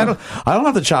anxiety. Like I don't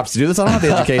have the chops to do this, I don't have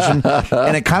the education,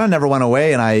 and it kind of never went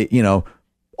away. And I,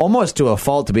 almost to a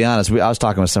fault, to be honest. I was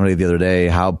talking with somebody the other day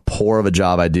how poor of a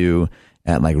job I do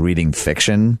at like reading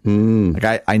fiction.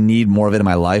 Like I need more of it in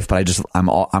my life, but I'm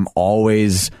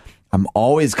always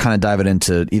kind of diving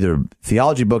into either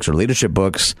theology books or leadership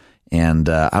books. And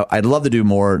I'd love to do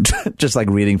more just like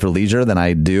reading for leisure than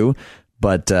I do.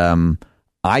 But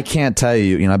I can't tell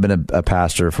you, I've been a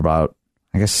pastor for about,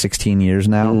 I guess, 16 years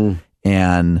now.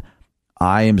 And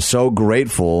I am so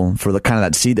grateful for the kind of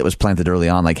that seed that was planted early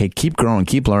on. Like, hey, keep growing,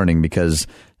 keep learning, because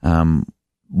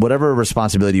whatever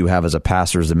responsibility you have as a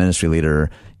pastor, as a ministry leader,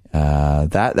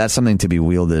 that's something to be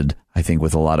wielded, I think,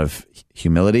 with a lot of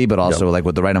humility, but also like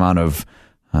with the right amount of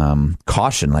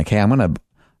caution. Like, hey, I'm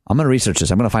gonna research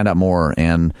this. I'm gonna find out more.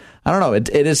 And I don't know. It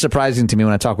is surprising to me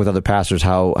when I talk with other pastors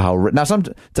how now some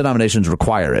denominations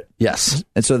require it. Yes,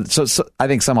 and so I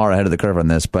think some are ahead of the curve on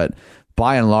this, but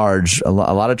by and large, a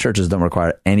lot of churches don't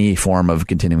require any form of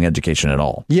continuing education at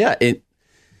all. Yeah,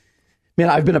 man,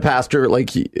 I've been a pastor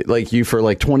like you for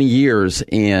like 20 years,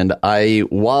 and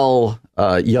while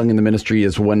young in the ministry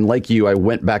is when, like you, I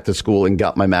went back to school and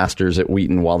got my master's at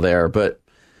Wheaton while there. But,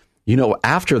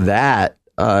 after that,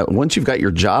 once you've got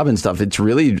your job and stuff, it's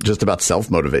really just about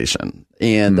self-motivation.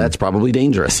 And that's probably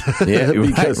dangerous. Yeah,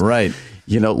 because, right.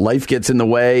 Life gets in the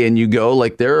way, and you go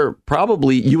like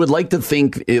you would like to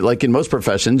think, like in most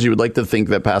professions, you would like to think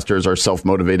that pastors are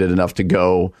self-motivated enough to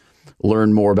go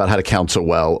learn more about how to counsel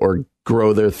well or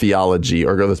grow their theology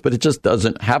or grow this, but it just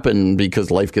doesn't happen because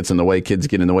life gets in the way, kids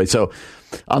get in the way. So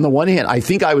on the one hand, I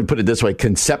think I would put it this way.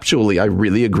 Conceptually, I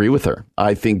really agree with her.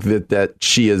 I think that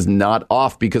she is not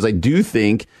off, because I do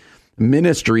think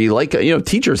ministry, like,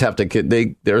 teachers have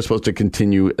to, they're supposed to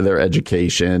continue their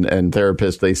education, and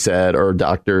therapists, they said, or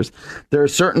doctors. There are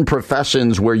certain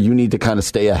professions where you need to kind of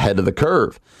stay ahead of the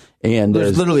curve. And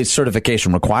there's literally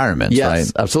certification requirements, yes,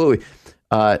 right? Absolutely.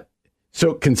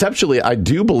 So conceptually, I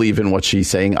do believe in what she's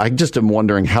saying. I just am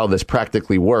wondering how this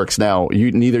practically works. Now,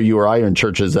 neither you or I are in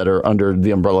churches that are under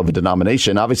the umbrella of a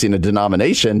denomination. Obviously, in a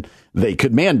denomination, they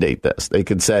could mandate this. They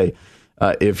could say,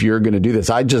 if you're going to do this,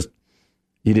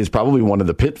 it is probably one of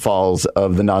the pitfalls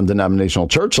of the non-denominational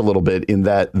church a little bit, in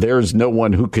that there's no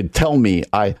one who could tell me.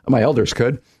 My elders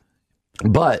could,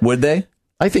 but would they?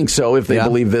 I think so, if they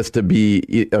believe this to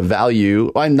be a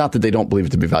value. Not that they don't believe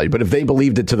it to be value, but if they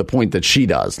believed it to the point that she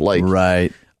does, like,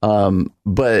 right.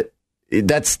 But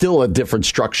that's still a different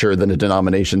structure than a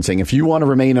denomination saying, if you want to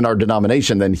remain in our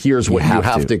denomination, then here's what you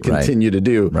have to continue to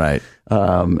do. Right.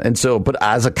 And so, but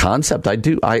as a concept,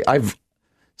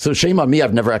 so shame on me,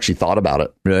 I've never actually thought about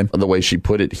it. Really? The way she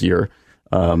put it here.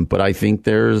 But I think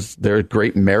there's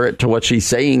great merit to what she's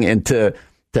saying, and to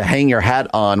hang your hat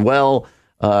on,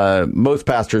 most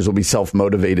pastors will be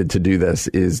self-motivated to do this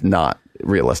is not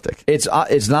realistic. It's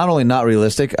not only not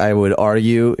realistic, I would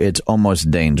argue it's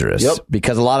almost dangerous. Yep.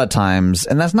 Because a lot of times,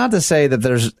 and that's not to say that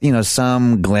there's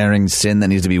some glaring sin that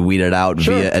needs to be weeded out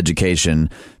via education,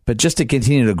 but just to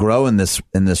continue to grow in this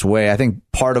way. I think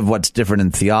part of what's different in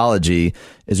theology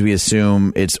is we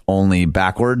assume it's only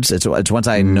backwards. It's once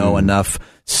I know enough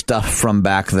stuff from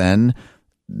back then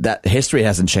that history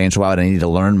hasn't changed, why would I need to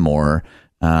learn more?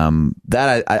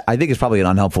 That I think is probably an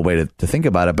unhelpful way to think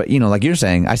about it. But, like you're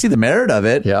saying, I see the merit of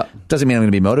it. Yeah. Doesn't mean I'm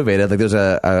going to be motivated. Like, there's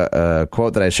a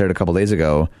quote that I shared a couple days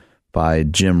ago by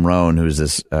Jim Rohn, who's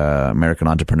this American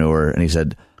entrepreneur. And he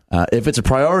said, if it's a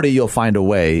priority, you'll find a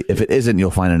way. If it isn't,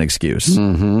 you'll find an excuse.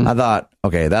 Mm-hmm. I thought,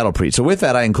 okay, that'll preach. So with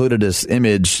that, I included this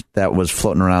image that was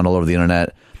floating around all over the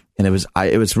internet. And it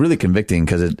was really convicting,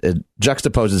 because it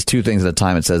juxtaposes two things at a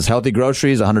time. It says, healthy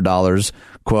groceries, $100,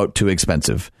 quote, too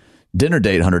expensive. Dinner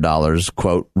date, $100,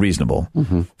 quote, reasonable.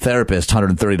 Therapist,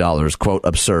 $130, quote,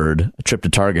 absurd. A trip to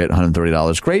Target,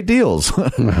 $130, great deals.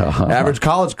 Average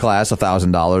college class,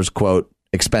 $1,000, quote,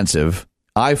 expensive.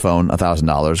 iPhone,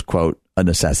 $1,000, quote, a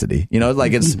necessity. You know,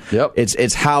 like it's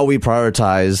it's how we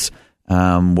prioritize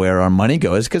where our money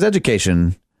goes, because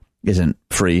education isn't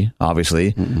free,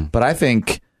 obviously. But I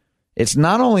think it's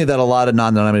not only that a lot of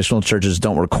non-denominational churches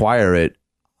don't require it.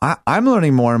 I'm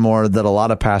learning more and more that a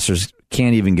lot of pastors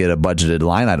can't even get a budgeted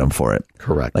line item for it.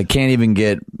 Correct. Like can't even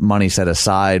get money set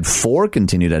aside for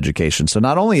continued education. So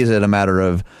not only is it a matter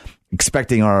of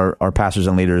expecting our pastors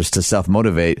and leaders to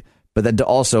self-motivate, but then to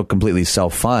also completely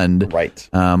self-fund. Right.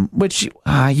 Which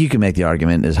you can make the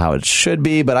argument is how it should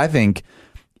be. But I think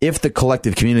if the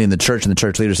collective community in the church and the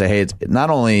church leaders say, hey, it's not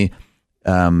only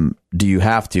do you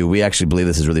have to, we actually believe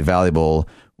this is really valuable.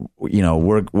 You know,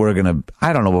 we're going to,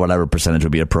 I don't know whatever percentage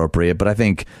would be appropriate, but I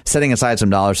think setting aside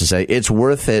some dollars to say it's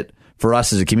worth it for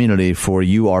us as a community, for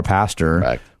you, our pastor,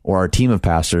 right, or our team of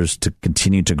pastors to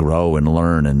continue to grow and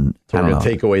learn. And so we're going to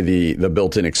take away the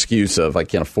built-in excuse of I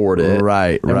can't afford it.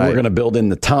 Right. And we're going to build in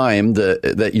the time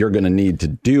that you're going to need to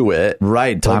do it.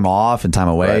 Right. Time off and time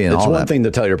away. Right. And it's all one that. thing to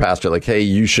tell your pastor, like, hey,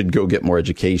 you should go get more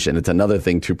education. It's another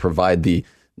thing to provide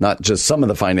not just some of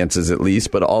the finances at least,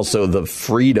 but also the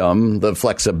freedom, the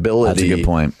flexibility. That's a good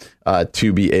point.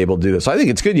 To be able to do this. So I think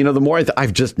it's good. You know, the more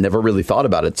I've just never really thought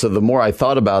about it. So the more I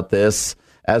thought about this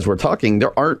as we're talking,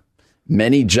 there aren't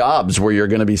many jobs where you're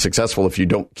going to be successful if you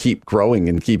don't keep growing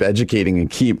and keep educating and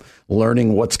keep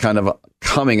learning what's kind of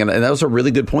coming. And that was a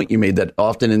really good point you made, that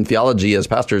often in theology as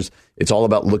pastors, it's all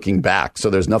about looking back. So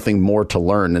there's nothing more to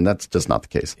learn. And that's just not the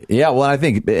case. Yeah. Well, I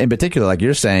think in particular, like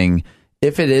you're saying,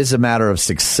 if it is a matter of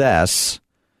success,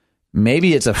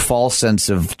 maybe it's a false sense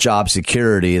of job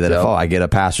security that if I get a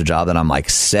pastor job, then I'm like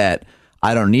set.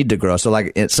 I don't need to grow. So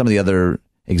like some of the other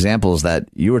examples that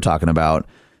you were talking about,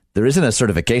 there isn't a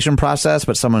certification process,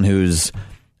 but someone who's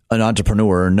an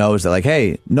entrepreneur knows that like,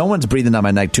 hey, no one's breathing down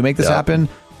my neck to make this happen.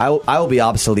 I will be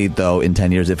obsolete, though, in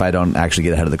 10 years if I don't actually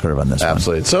get ahead of the curve on this.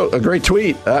 Absolutely. So a great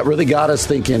tweet. That really got us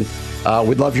thinking.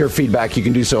 We'd love your feedback. You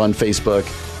can do so on Facebook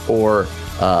or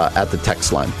at the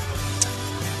text line.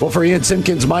 Well, for Ian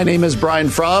Simpkins, my name is Brian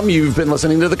Fromm. You've been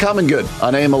listening to The Common Good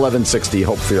on AM 1160.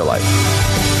 Hope for your life.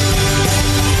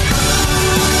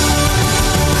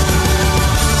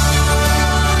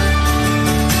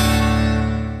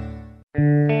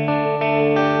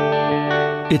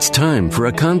 It's time for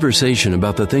a conversation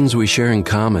about the things we share in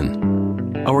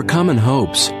common. Our common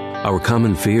hopes, our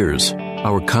common fears,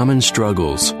 our common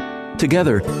struggles.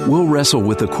 Together, we'll wrestle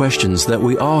with the questions that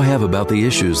we all have about the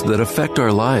issues that affect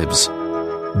our lives.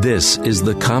 This is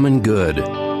The Common Good.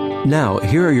 Now,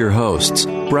 here are your hosts,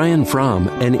 Brian Fromm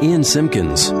and Ian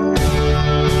Simpkins.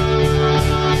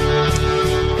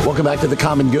 Welcome back to The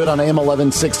Common Good on AM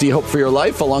 1160. Hope for your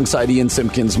life. Alongside Ian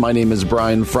Simpkins, my name is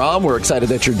Brian Fromm. We're excited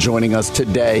that you're joining us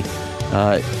today.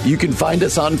 You can find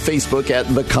us on Facebook at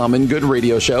The Common Good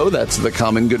Radio Show. That's The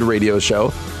Common Good Radio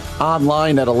Show.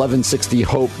 Online at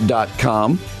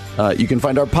 1160hope.com. You can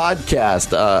find our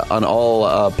podcast on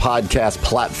all podcast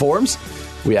platforms.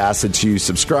 We ask that you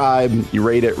subscribe, you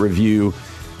rate it, review,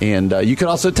 and you can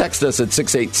also text us at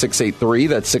 68683.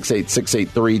 That's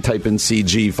 68683. Type in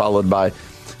CG followed by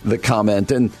the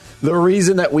comment. And the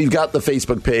reason that we've got the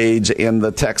Facebook page and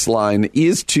the text line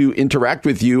is to interact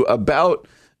with you about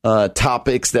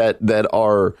topics that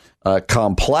are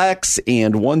complex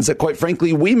and ones that, quite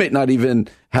frankly, we may not even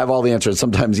have all the answers.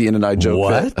 Sometimes Ian and I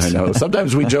joke that, I know.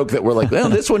 Sometimes we joke that we're like, well,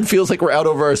 this one feels like we're out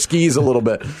over our skis a little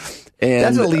bit. And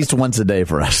that's at least once a day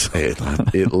for us.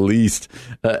 At least.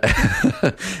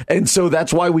 And so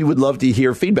that's why we would love to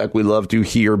hear feedback. We love to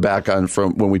hear back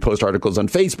from when we post articles on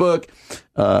Facebook,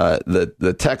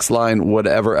 the text line,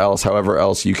 whatever else, however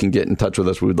else you can get in touch with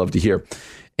us. We would love to hear.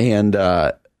 And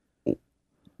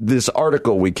this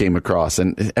article we came across,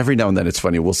 and every now and then it's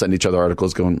funny, we'll send each other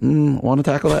articles going, want to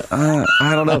tackle that?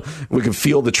 I don't know. We can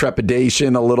feel the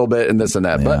trepidation a little bit and this and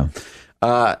that. Yeah.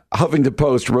 But Huffington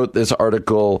Post wrote this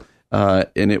article,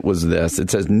 and it was this. It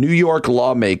says New York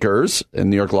lawmakers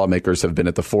have been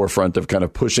at the forefront of kind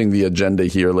of pushing the agenda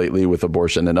here lately with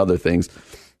abortion and other things.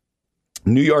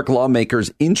 New York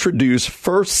lawmakers introduce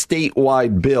first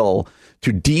statewide bill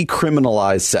to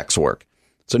decriminalize sex work.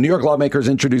 So New York lawmakers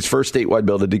introduced first statewide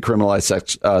bill to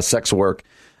decriminalize sex work.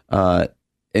 And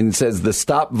it says the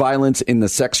Stop Violence in the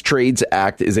Sex Trades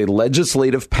Act is a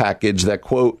legislative package that,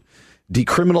 quote,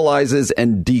 decriminalizes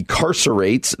and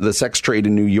decarcerates the sex trade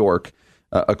in New York,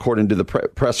 according to the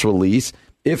press release.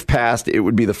 If passed, it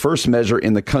would be the first measure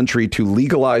in the country to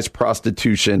legalize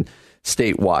prostitution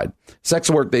statewide. Sex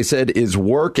work, they said, is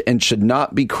work and should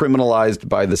not be criminalized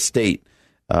by the state,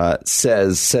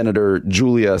 says Senator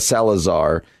Julia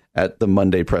Salazar at the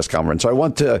Monday press conference. So I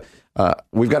want to,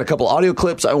 we've got a couple audio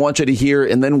clips I want you to hear,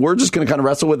 and then we're just going to kind of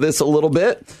wrestle with this a little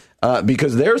bit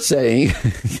because they're saying,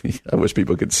 I wish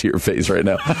people could see your face right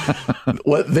now.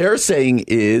 What they're saying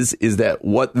is that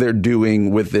what they're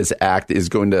doing with this act is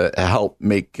going to help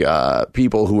make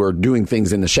people who are doing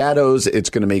things in the shadows, it's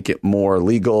going to make it more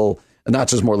legal, not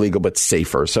just more legal, but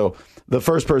safer. So the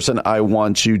first person I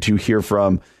want you to hear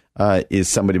from is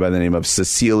somebody by the name of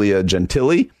Cecilia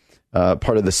Gentili,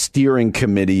 part of the steering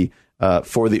committee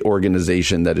for the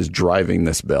organization that is driving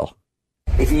this bill.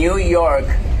 If New York,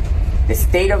 the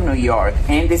state of New York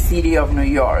and the city of New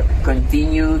York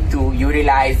continue to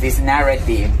utilize this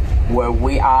narrative where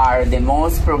we are the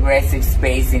most progressive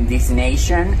space in this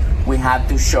nation, we have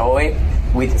to show it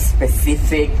with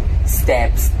specific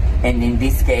steps, and in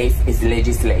this case, it's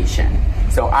legislation.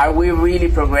 So are we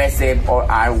really progressive or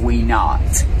are we not?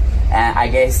 I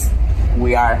guess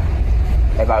we are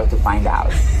about to find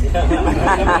out.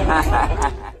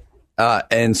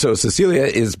 And so Cecilia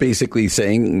is basically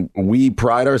saying we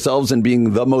pride ourselves in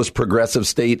being the most progressive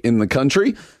state in the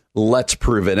country. Let's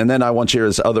prove it. And then I want to hear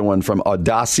this other one from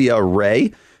Audacia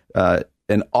Ray,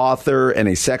 an author and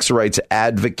a sex rights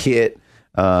advocate.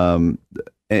 And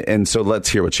so let's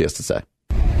hear what she has to say.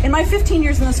 In my 15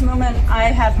 years in this movement, I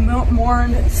have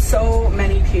mourned so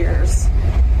many peers.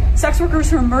 Sex workers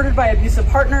who are murdered by abusive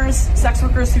partners, sex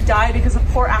workers who die because of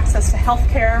poor access to health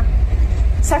care,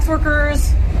 sex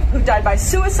workers who died by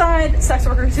suicide, sex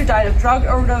workers who died of drug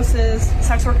overdoses,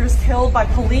 sex workers killed by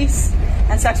police,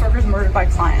 and sex workers murdered by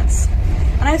clients.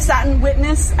 And I've sat and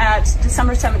witnessed at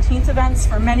December 17th events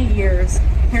for many years,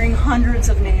 hearing hundreds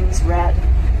of names read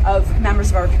of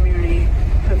members of our community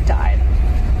who have died.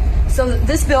 So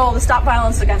this bill, the Stop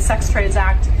Violence Against Sex Trades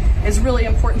Act, is really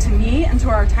important to me and to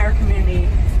our entire community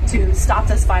to stop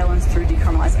this violence through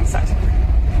decriminalizing sex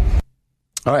work.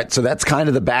 All right, so that's kind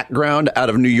of the background out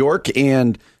of New York,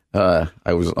 and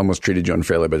I was almost treated you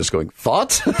unfairly by just going,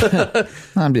 thoughts?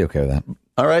 I'd be okay with that.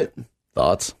 All right,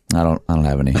 thoughts? I don't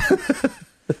have any.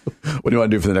 What do you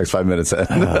want to do for the next 5 minutes then?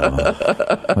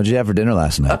 What'd you have for dinner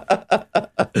last night?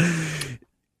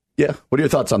 Yeah, what are your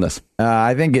thoughts on this?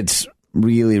 I think it's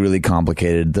really, really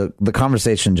complicated. The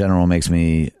conversation in general makes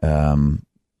me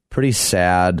pretty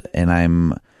sad, and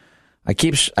I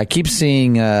keep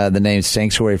seeing the name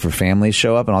Sanctuary for Families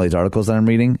show up in all these articles that I'm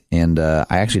reading, and I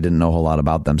actually didn't know a whole lot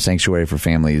about them. Sanctuary for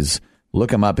Families,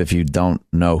 look them up if you don't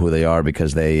know who they are,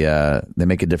 because they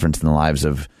make a difference in the lives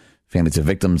of families of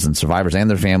victims and survivors and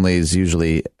their families,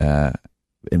 usually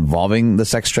involving the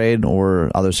sex trade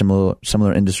or other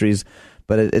similar industries.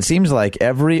 But it seems like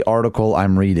every article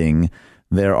I'm reading,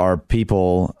 there are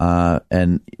people,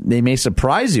 and they may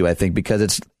surprise you, I think, because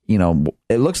it's,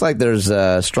 it looks like there's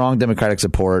strong Democratic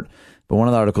support, but one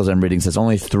of the articles I'm reading says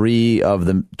only 3 of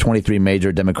the 23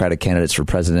 major Democratic candidates for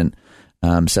president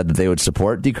said that they would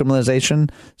support decriminalization.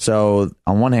 So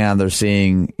on one hand, they're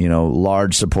seeing,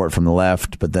 large support from the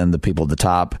left, but then the people at the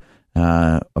top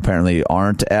apparently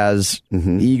aren't as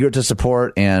eager to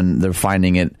support, and they're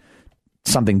finding it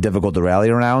something difficult to rally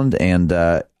around. And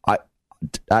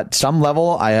at some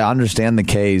level, I understand the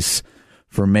case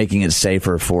for making it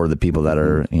safer for the people that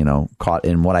are, caught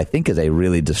in what I think is a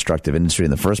really destructive industry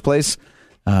in the first place.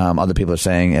 Other people are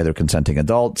saying, hey, they're consenting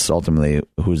adults. Ultimately,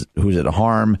 who's it to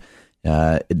harm?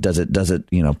 Does it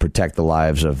protect the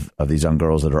lives of these young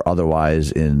girls that are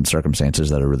otherwise in circumstances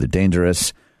that are really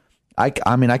dangerous?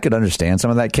 I mean, I could understand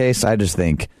some of that case. I just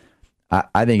think,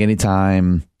 I think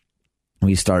anytime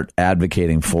we start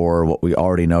advocating for what we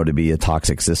already know to be a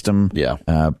toxic system,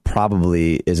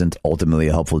 probably isn't ultimately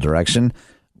a helpful direction.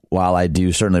 While I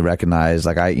do certainly recognize,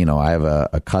 like I have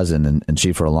a cousin, and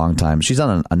she for a long time, she's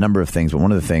done a number of things, but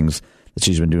one of the things that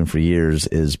she's been doing for years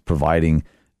is providing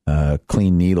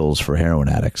clean needles for heroin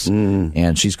addicts.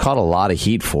 And she's caught a lot of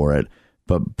heat for it.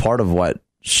 But part of what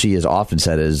she has often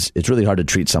said is it's really hard to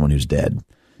treat someone who's dead.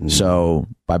 So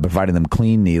by providing them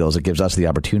clean needles, it gives us the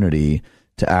opportunity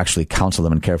to actually counsel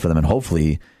them and care for them and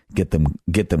hopefully get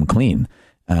them clean.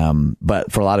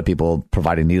 But for a lot of people,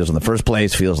 providing needles in the first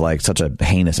place feels like such a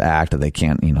heinous act that they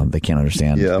can't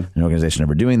understand an organization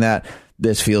ever doing that.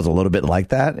 This feels a little bit like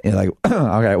that. And like,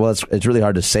 okay, well, it's really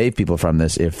hard to save people from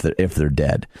this if they're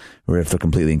dead or if they're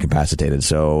completely incapacitated.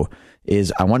 So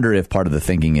I wonder if part of the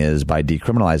thinking is by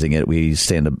decriminalizing it, we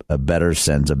stand a better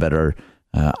sense, a better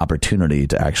opportunity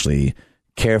to actually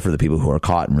care for the people who are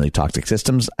caught in really toxic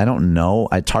systems. I don't know.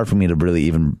 It's hard for me to really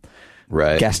even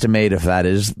guesstimate if that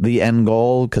is the end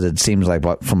goal, because it seems like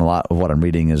from a lot of what I'm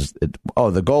reading is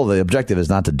the objective is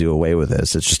not to do away with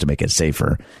this. It's just to make it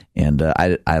safer. And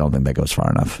I don't think that goes far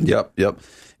enough. Yep.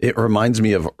 It reminds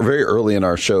me of very early in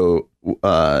our show,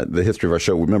 the history of our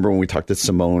show. Remember when we talked to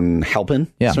Simone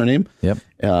Halpin? Yeah. That's her name? Yep.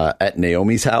 At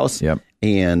Naomi's house. Yep.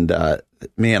 And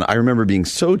man, I remember being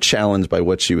so challenged by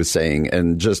what she was saying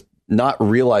and just not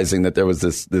realizing that there was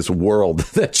this world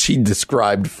that she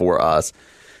described for us.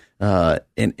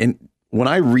 And when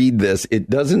I read this, it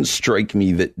doesn't strike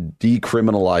me that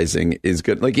decriminalizing is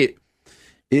good. Like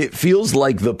it feels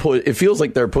like they're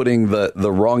putting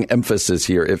the wrong emphasis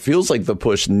here. It feels like the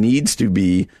push needs to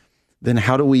be, then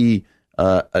how do we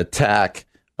attack?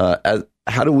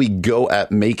 How do we go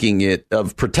at making it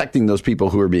of protecting those people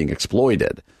who are being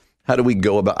exploited? How do we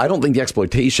go about? I don't think the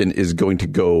exploitation is going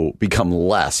to become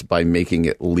less by making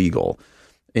it legal,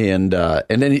 and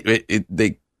then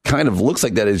they kind of looks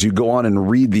like that as you go on and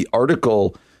read the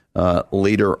article.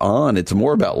 Later on, it's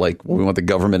more about like, well, we want the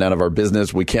government out of our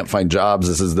business. We can't find jobs.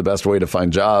 This is the best way to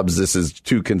find jobs. This is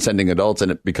two consenting adults,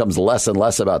 and it becomes less and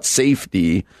less about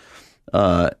safety.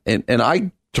 And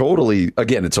I totally,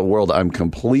 again, it's a world I'm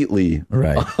completely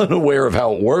unaware of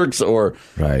how it works or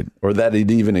that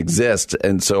it even exists.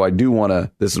 And so I do want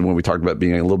to. This is when we talk about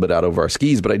being a little bit out over our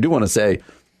skis, but I do want to say,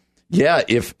 yeah,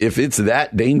 if it's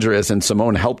that dangerous and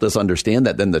Simone helped us understand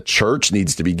that, then the church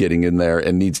needs to be getting in there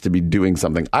and needs to be doing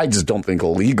something. I just don't think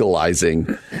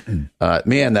legalizing,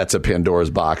 man, that's a Pandora's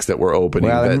box that we're opening.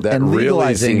 Well, that and really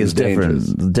legalizing is dangerous.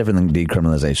 different than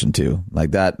decriminalization too.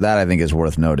 Like that I think is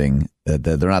worth noting that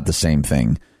they're not the same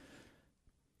thing.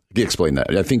 Explain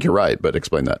that. I think you're right, but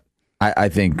explain that. I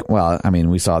think, well, I mean,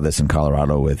 we saw this in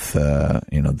Colorado with, the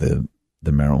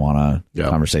marijuana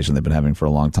conversation they've been having for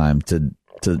a long time to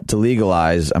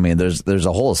legalize. I mean, there's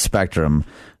a whole spectrum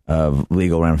of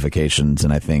legal ramifications.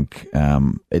 And I think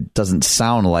it doesn't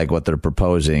sound like what they're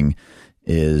proposing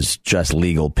is just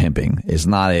legal pimping. It's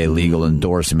not a legal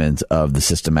endorsement of the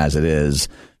system as it is,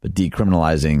 but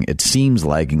decriminalizing, it seems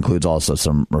like, includes also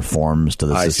some reforms to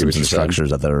the systems and structures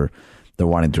that they're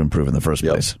wanting to improve in the first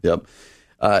place. Yep.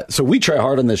 So we try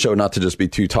hard on this show not to just be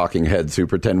two talking heads who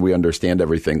pretend we understand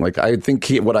everything. Like, I think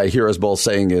what I hear us both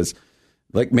saying is,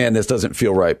 like, man, this doesn't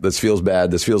feel right. This feels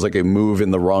bad. This feels like a move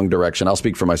in the wrong direction. I'll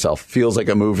speak for myself. Feels like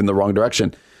a move in the wrong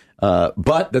direction.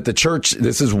 But that the church,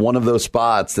 this is one of those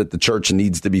spots that the church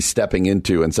needs to be stepping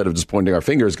into instead of just pointing our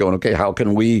fingers going, okay, how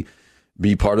can we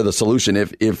be part of the solution?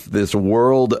 If this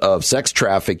world of sex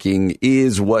trafficking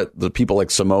is what the people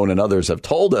like Simone and others have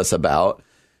told us about,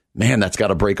 man, that's got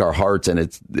to break our hearts. And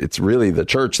it's really the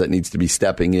church that needs to be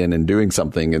stepping in and doing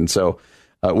something. And so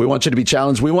we want you to be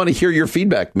challenged. We want to hear your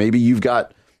feedback. Maybe you've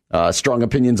got strong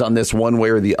opinions on this one way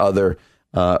or the other.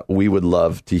 We would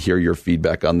love to hear your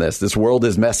feedback on this. This world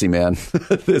is messy, man.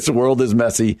 This world is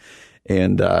messy.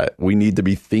 And we need to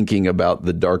be thinking about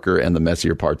the darker and the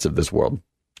messier parts of this world.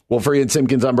 Well, for Ian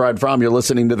Simpkins, I'm Brian Fromm. You're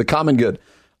listening to The Common Good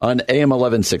on AM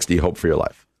 1160. Hope for your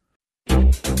life.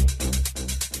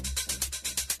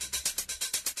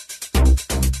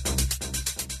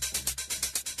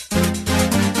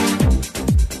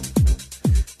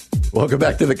 Welcome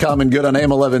back to The Common Good on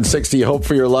AM 1160. Hope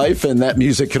for your life. And that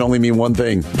music can only mean one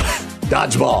thing.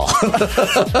 Dodgeball.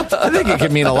 I think it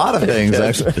can mean a lot of things,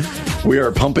 actually. We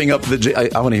are pumping up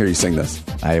the... I want to hear you sing this.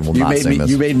 I will not sing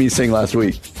this. You made me sing last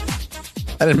week.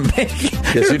 I didn't make you.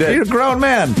 Yes, you did. You're a grown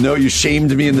man. No, you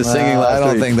shamed me into singing last week.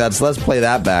 I don't think that's... Let's play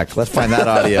that back. Let's find that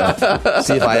audio.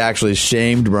 See if I actually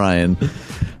shamed Brian.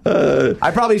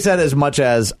 I probably said as much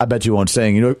as, I bet you won't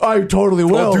sing. You're like, I totally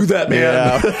will. I'll do that,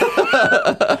 man.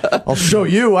 Yeah. I'll show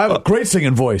you. I have a great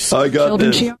singing voice. I got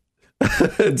this.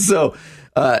 And so,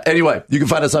 anyway, you can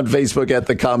find us on Facebook at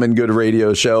The Common Good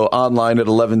Radio Show, online at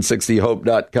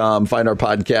 1160hope.com. Find our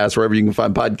podcast wherever you can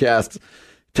find podcasts.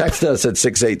 Text us at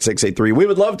 68683. We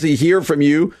would love to hear from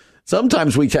you.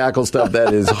 Sometimes we tackle stuff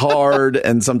that is hard,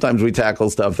 and sometimes we tackle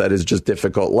stuff that is just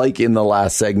difficult, like in the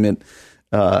last segment,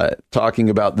 talking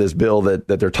about this bill that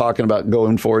they're talking about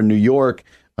going for in New York,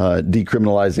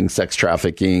 decriminalizing sex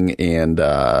trafficking and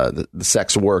the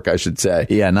sex work, I should say.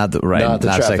 Yeah, not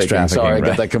sex trafficking. Sorry, I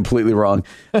got that completely wrong.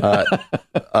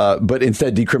 But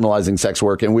instead, decriminalizing sex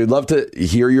work. And we'd love to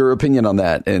hear your opinion on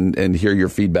that and hear your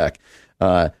feedback.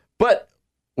 But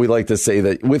we like to say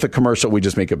that with a commercial, we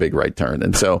just make a big right turn.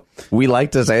 And so we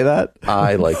like to say that.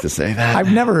 I like to say that.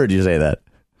 I've never heard you say that.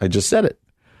 I just said it.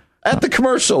 At the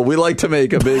commercial, we like to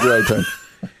make a big right turn.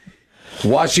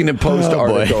 Washington Post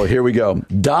article. Here we go.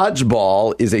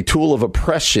 Dodgeball is a tool of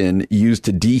oppression used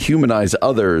to dehumanize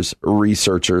others,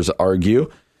 researchers argue.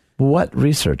 What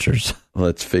researchers?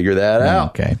 Let's figure that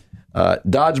out. Okay.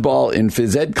 Dodgeball in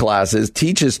phys ed classes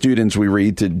teaches students, we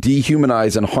read, to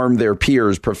dehumanize and harm their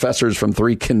peers. Professors from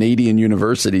 3 Canadian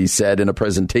universities said in a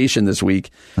presentation this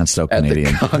week That's so at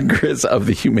Canadian. the Congress of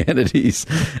the Humanities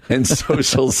and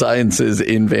Social Sciences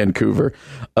in Vancouver.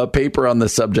 A paper on the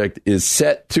subject is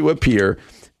set to appear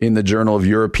in the Journal of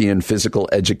European Physical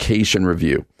Education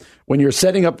Review. When you're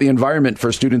setting up the environment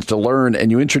for students to learn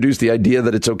and you introduce the idea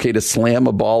that it's okay to slam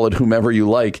a ball at whomever you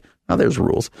like, now there's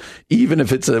rules. Even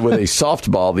if it's with a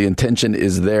softball, the intention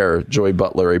is there. Joy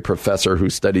Butler, a professor who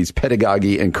studies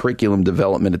pedagogy and curriculum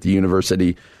development at the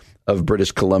University of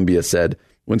British Columbia, said,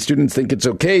 when students think it's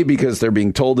okay because they're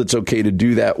being told it's okay to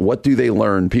do that, what do they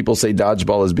learn? People say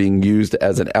dodgeball is being used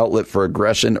as an outlet for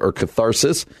aggression or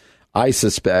catharsis. I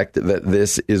suspect that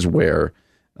this is where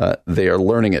they are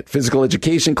learning it. Physical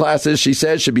education classes, she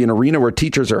says, should be an arena where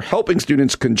teachers are helping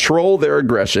students control their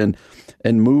aggression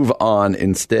and move on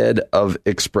instead of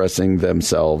expressing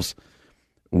themselves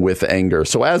with anger.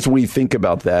 So as we think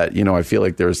about that, I feel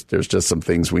like there's just some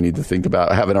things we need to think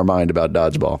about, have in our mind about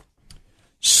dodgeball.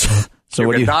 So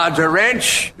you can dodge a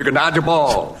wrench, you can dodge a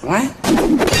ball. What?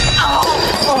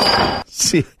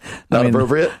 See, Not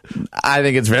appropriate? I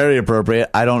think it's very appropriate.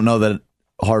 I don't know that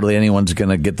hardly anyone's going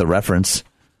to get the reference.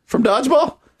 From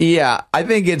dodgeball? Yeah, I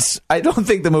don't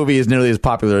think the movie is nearly as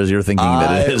popular as you're thinking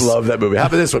that it is. I love that movie. How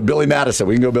about this one? Billy Madison.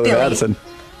 We can go Billy Madison.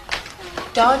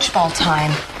 Dodgeball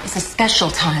time is a special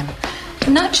time.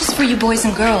 Not just for you boys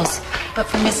and girls, but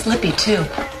for Miss Lippy, too.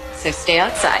 So stay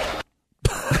outside.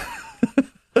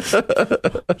 Let's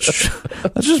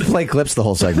just play clips the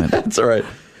whole segment. That's all right.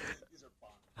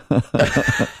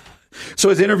 So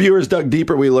as interviewers dug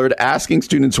deeper, we learned asking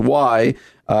students why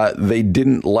they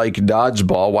didn't like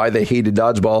dodgeball, why they hated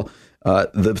dodgeball.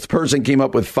 The person came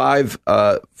up with five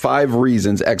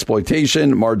reasons: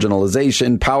 exploitation,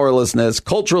 marginalization, powerlessness,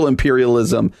 cultural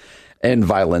imperialism, and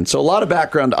violence. So a lot of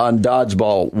background on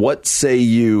dodgeball. What say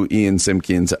you, Ian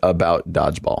Simpkins, about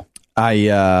dodgeball?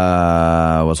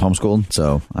 I was homeschooled,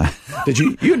 so Did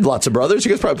you had lots of brothers?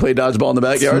 You guys probably played dodgeball in the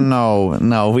backyard?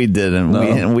 No, we didn't.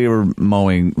 No. We were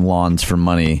mowing lawns for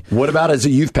money. What about as a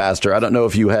youth pastor? I don't know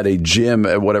if you had a gym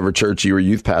at whatever church you were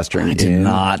youth pastoring. I did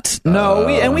not.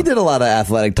 No, we did a lot of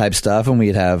athletic type stuff, and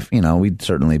we'd we'd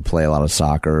certainly play a lot of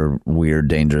soccer, weird,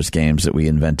 dangerous games that we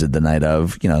invented the night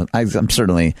of.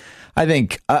 I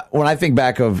think when I think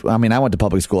back I went to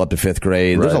public school up to 5th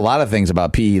grade. Right. There's a lot of things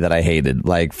about PE that I hated.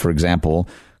 Like, for example,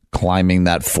 climbing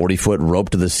that 40-foot rope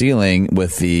to the ceiling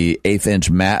with the 1/8-inch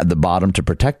mat at the bottom to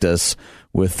protect us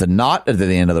with the knot at the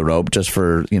end of the rope just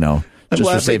for, I'm just for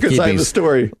laughing because I have a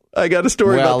story. I got a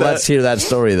story about that. Well, let's hear that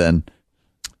story then.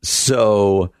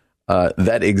 So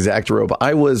that exact rope,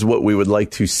 I was what we would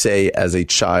like to say as a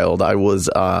child. I was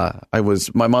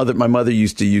my mother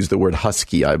used to use the word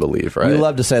husky, I believe, right? You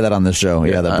love to say that on the show.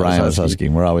 Yeah, that Brian was husky.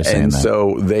 We're always saying and that. And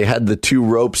so they had the 2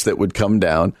 ropes that would come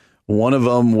down. One of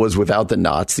them was without the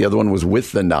knots. The other one was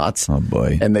with the knots. Oh,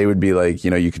 boy. And they would be like,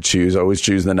 you could always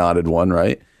choose the knotted one,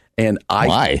 right? And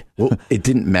Why? Well, it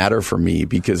didn't matter for me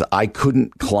because I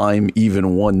couldn't climb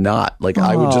even one knot. Like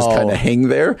I would just kind of hang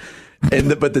there.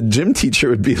 But the gym teacher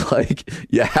would be like,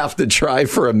 you have to try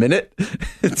for a minute.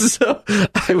 And so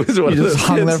I was one of those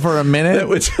hung kids there for a minute? that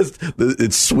was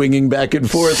it's swinging back and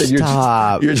forth. And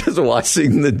you're just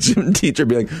watching the gym teacher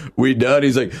be like, we done?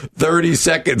 He's like, 30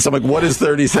 seconds. I'm like, what is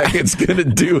 30 seconds going to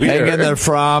do here? Hang in there,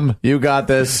 Fromm. You got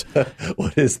this.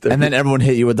 What is 30? And then everyone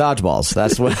hit you with dodgeballs.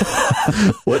 That's what.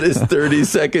 What is 30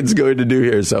 seconds going to do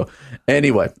here? So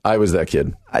anyway, I was that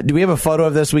kid. Do we have a photo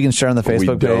of this we can share on the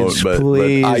Facebook page?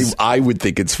 Please. But I would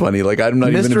think it's funny. Like, I'm not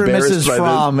even Mr. and embarrassed Mrs. by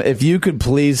Fromm, this. if you could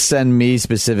please send me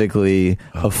specifically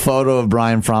a photo of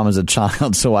Brian Fromm as a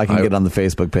child so I can get on the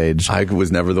Facebook page. I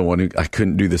was never the one who, I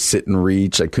couldn't do the sit and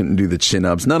reach. I couldn't do the chin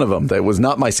ups. None of them. That was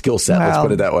not my skill set. Let's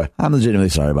put it that way. I'm legitimately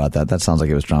sorry about that. That sounds like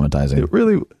it was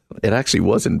traumatizing. It actually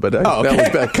wasn't, but that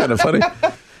was kind of funny.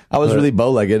 I was really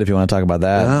bow-legged, if you want to talk about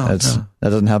that. No. That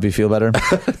doesn't help you feel better?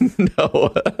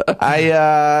 No.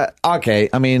 Okay.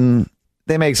 I mean,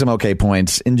 they make some okay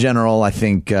points. In general, I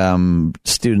think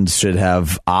students should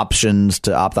have options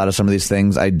to opt out of some of these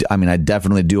things. I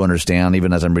definitely do understand,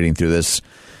 even as I'm reading through this,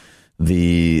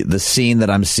 the scene that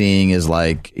I'm seeing is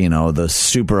like, the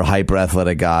super hyper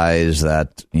athletic guys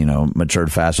that,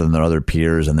 matured faster than their other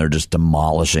peers, and they're just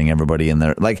demolishing everybody in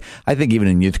there. Like, I think even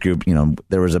in youth group,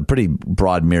 there was a pretty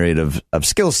broad myriad of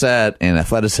skill set and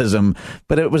athleticism,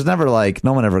 but it was never like,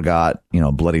 no one ever got,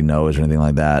 bloody nose or anything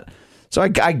like that. So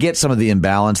I get some of the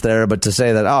imbalance there, but to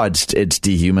say that, it's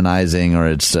dehumanizing, or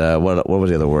it's, what was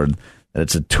the other word? That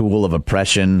it's a tool of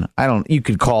oppression. You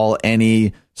could call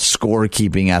any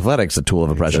scorekeeping athletics a tool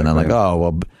of oppression. Exactly.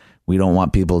 I'm like, we don't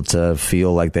want people to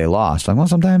feel like they lost. Like, well,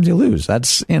 sometimes you lose.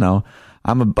 That's,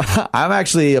 I'm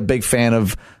actually a big fan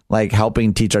of like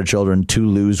helping teach our children to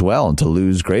lose well and to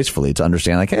lose gracefully, to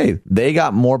understand like, hey, they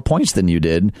got more points than you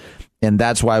did, and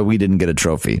that's why we didn't get a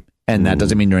trophy. And that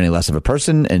doesn't mean you're any less of a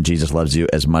person, and Jesus loves you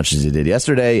as much as he did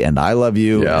yesterday, and I love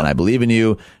you, and I believe in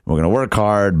you. We're going to work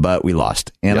hard, but we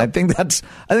lost. And I think that's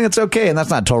okay, and that's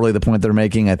not totally the point they're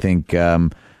making. I think,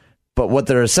 but what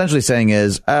they're essentially saying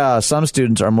is some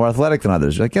students are more athletic than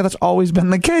others. You're like, yeah, that's always been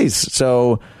the case.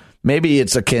 So maybe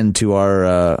it's akin to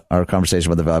our conversation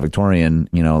with the valedictorian,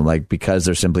 like because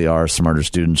there simply are smarter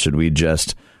students, should we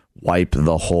just wipe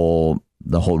the whole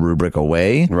rubric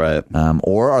away? Right.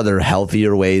 Or are there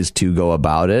healthier ways to go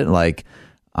about it? Like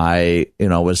I,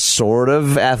 was sort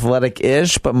of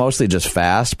athletic-ish, but mostly just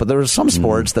fast. But there were some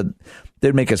sports that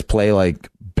they'd make us play like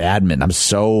badminton. I'm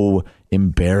so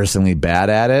embarrassingly bad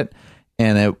at it.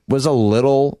 And it was a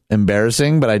little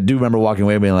embarrassing, but I do remember walking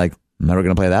away being like, I'm never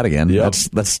going to play that again. Yep.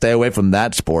 Let's stay away from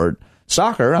that sport.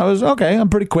 Soccer, I was okay. I'm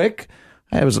pretty quick.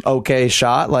 It was an okay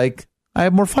shot. Like, I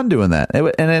had more fun doing that.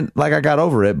 I got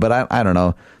over it, but I don't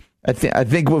know. I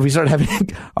think when we start having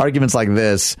arguments like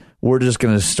this, we're just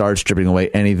going to start stripping away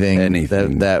anything.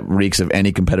 That reeks of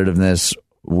any competitiveness,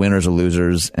 winners or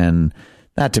losers. And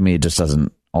that to me just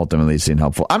doesn't ultimately seem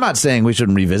helpful. I'm not saying we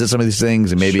shouldn't revisit some of these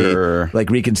things and maybe like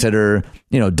reconsider,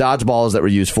 dodgeballs that were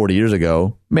used 40 years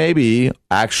ago, maybe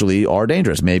actually are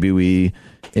dangerous. Maybe we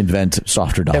invent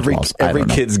softer dodgeballs. Every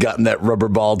kid's gotten that rubber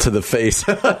ball to the face.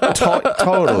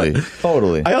 Totally.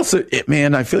 I also,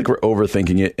 I feel like we're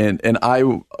overthinking it. And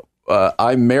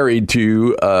I'm married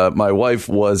to my wife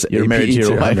was You're a married PE to your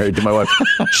teacher. wife? I'm married to my wife.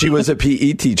 She was a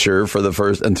PE teacher for the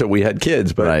first until we had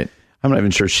kids, but right. I'm not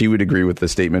even sure she would agree with the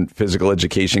statement. Physical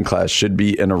education class should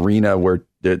be an arena where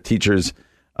the teachers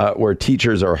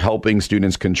are helping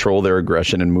students control their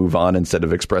aggression and move on instead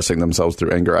of expressing themselves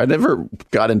through anger. I never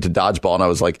got into dodgeball and I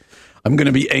was like, I'm going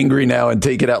to be angry now and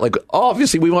take it out. Like,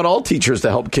 obviously we want all teachers to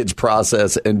help kids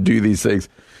process and do these things.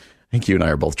 I think you and I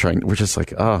are both trying. We're just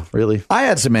like, oh, really? I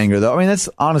had some anger though. I mean, that's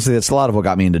a lot of what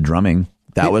got me into drumming.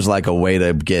 That was like a way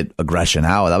to get aggression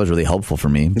out. That was really helpful for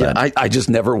me. But yeah, I just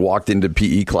never walked into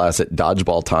PE class at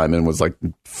dodgeball time and was like,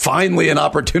 finally an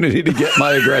opportunity to get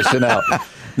my aggression out.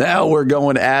 Now we're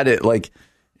going at it. Like,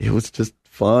 it was just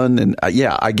fun. And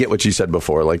I get what you said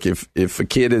before. Like, if a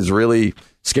kid is really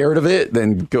scared of it,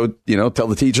 then go, tell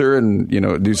the teacher and,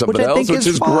 do something else, which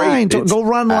is fine. Great. Go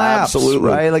run laps. Absolutely.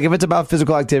 Right? Like, if it's about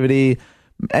physical activity,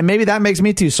 and maybe that makes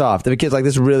me too soft. If a kid's like,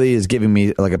 this really is giving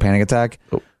me like a panic attack.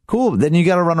 Oh. Cool. Then you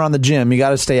got to run around the gym. You got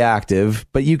to stay active,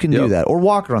 but you can do that, or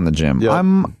walk around the gym. Yep.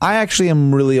 I actually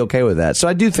am really okay with that. So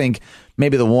I do think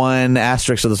maybe the one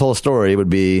asterisk of this whole story would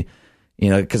be,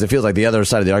 because it feels like the other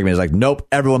side of the argument is like, nope,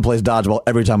 everyone plays dodgeball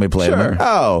every time we play. Sure. Like,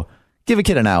 oh, give a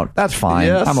kid an out. That's fine.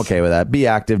 Yes. I'm okay with that. Be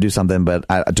active, do something, but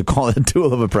to call it a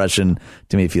tool of oppression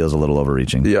to me feels a little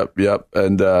overreaching. Yep.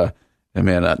 And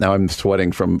man, now I'm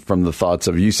sweating from the thoughts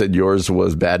of, you said yours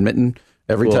was badminton.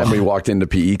 Every time we walked into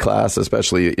PE class,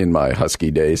 especially in my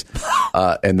Husky days,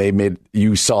 and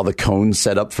you saw the cone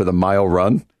set up for the mile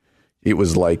run. It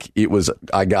was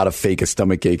I got to fake a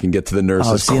stomach ache and get to the nurse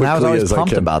as quickly I was always as I pumped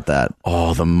can. about that.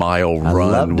 Oh, the mile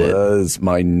run was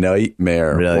my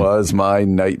nightmare. Really? Was my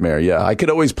nightmare. Yeah, I could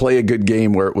always play a good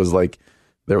game where it was like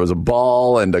there was a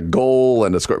ball and a goal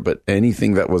and a score, but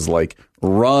anything that was like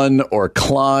run or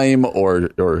climb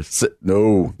or sit,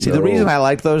 no. See, the reason I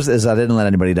liked those is I didn't let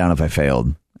anybody down if I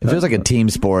failed. It feels like a team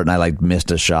sport, and I like missed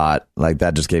a shot. Like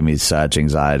that just gave me such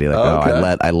anxiety. Like,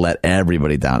 I let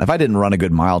everybody down. If I didn't run a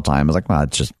good mile time, I was like, well,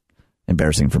 it's just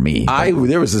embarrassing for me.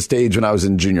 There was a stage when I was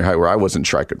in junior high where I wasn't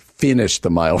sure I could finish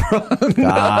the mile run.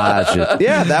 Gotcha.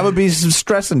 Yeah, that would be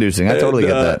stress inducing. I totally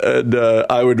get that. And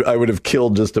I would have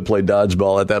killed just to play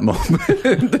dodgeball at that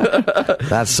moment.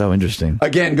 That's so interesting.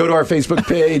 Again, go to our Facebook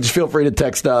page. Feel free to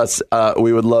text us.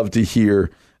 We would love to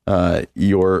hear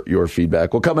your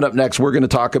feedback. Well, coming up next, we're going to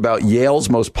talk about Yale's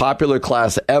most popular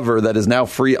class ever that is now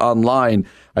free online.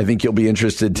 I think you'll be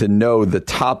interested to know the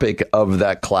topic of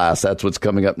that class. That's what's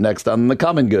coming up next on The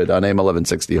Common Good on AM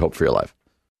 1160. Hope for your life.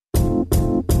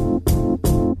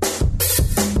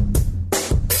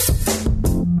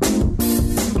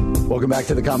 Welcome back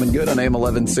to The Common Good on AM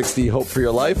 1160, Hope for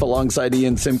Your Life. Alongside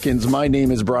Ian Simpkins, my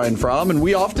name is Brian Fromm, and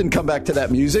we often come back to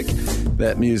that music.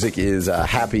 That music is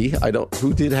Happy.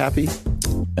 Who did Happy?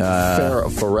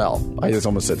 Pharrell. I just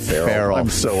almost said Farrell. I'm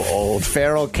so old.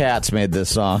 Feral Cats made this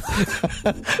song.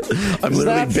 I'm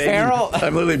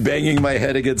literally banging my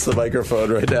head against the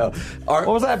microphone right now. What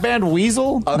was that band,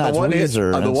 Weasel? On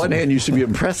the one hand, you should be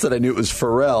impressed that I knew it was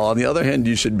Pharrell. On the other hand,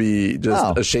 you should be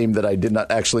just ashamed that I did not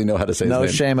actually know how to say his name. No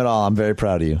shame at all. I'm very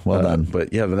proud of you. Well done.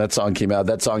 But yeah, when that song came out,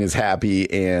 that song is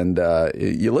happy, and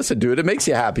you listen to it, it makes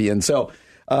you happy. And so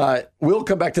we'll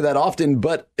come back to that often,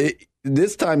 but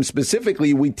this time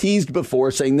specifically, we teased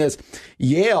before saying this.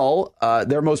 Yale,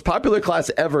 their most popular class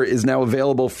ever, is now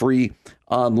available free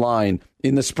online.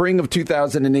 In the spring of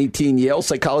 2018, Yale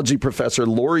psychology professor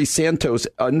Laurie Santos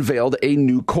unveiled a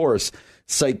new course,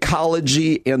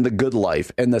 Psychology and the Good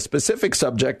Life. And the specific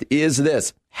subject is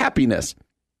this: happiness.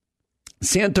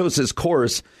 Santos's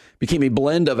course became a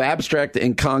blend of abstract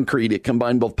and concrete. It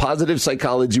combined both positive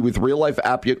psychology with real-life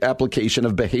application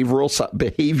of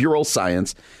behavioral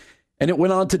science. And it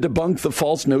went on to debunk the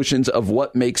false notions of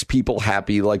what makes people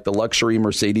happy, like the luxury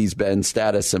Mercedes-Benz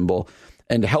status symbol,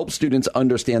 and help students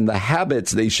understand the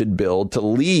habits they should build to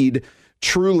lead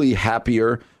truly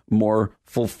happier, more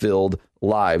fulfilled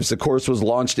lives. The course was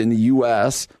launched in the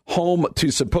U.S., home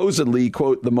to supposedly,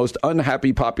 quote, the most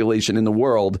unhappy population in the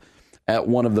world, at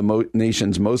one of the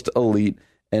nation's most elite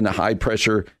and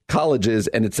high-pressure colleges.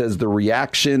 And it says the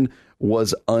reaction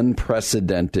was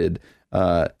unprecedented.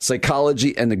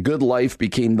 Psychology and the Good Life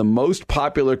became the most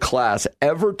popular class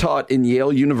ever taught in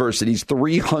Yale University's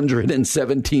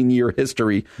 317-year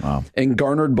history. Wow. And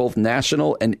garnered both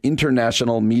national and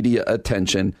international media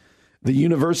attention. The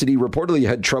university reportedly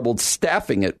had trouble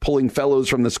staffing it, pulling fellows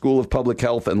from the School of Public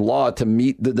Health and Law to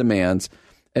meet the demands.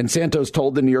 And Santos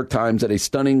told the New York Times that a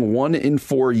stunning 1 in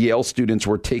 4 Yale students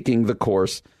were taking the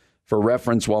course. For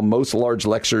reference, while most large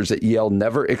lectures at Yale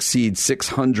never exceed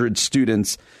 600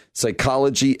 students,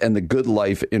 Psychology and the Good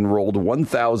Life enrolled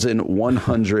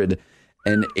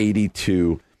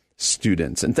 1,182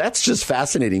 students. And that's just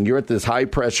fascinating. You're at this high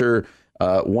pressure,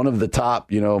 one of the top,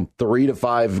 3 to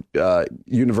 5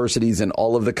 universities in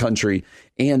all of the country.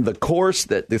 And the course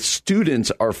that the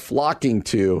students are flocking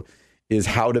to is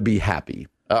how to be happy.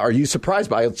 Are you surprised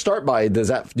by it? Start by, do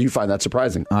you find that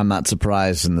surprising? I'm not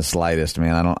surprised in the slightest,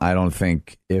 man. I don't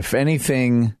think, if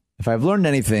anything, if I've learned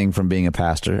anything from being a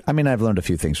pastor, I mean, I've learned a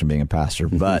few things from being a pastor,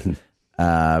 but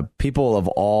people of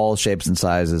all shapes and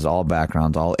sizes, all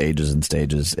backgrounds, all ages and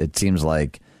stages, it seems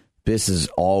like this is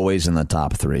always in the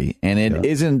top 3. And it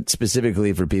isn't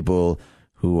specifically for people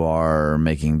who are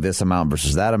making this amount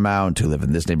versus that amount, who live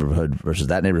in this neighborhood versus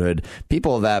that neighborhood.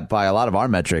 People that, by a lot of our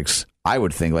metrics, I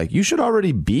would think, like, you should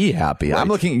already be happy. Right. I'm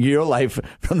looking at your life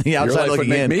from the outside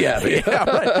looking in. Me happy. Yeah,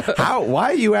 right.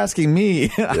 Why are you asking me?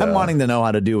 Yeah. I'm wanting to know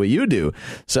how to do what you do.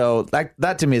 So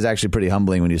that to me is actually pretty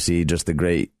humbling when you see just the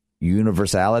great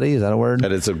universality. Is that a word?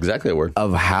 That is exactly a word.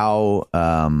 Of how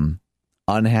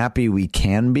unhappy we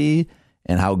can be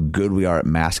and how good we are at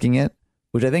masking it,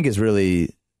 which I think is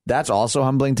really, that's also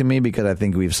humbling to me, because I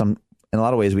think in a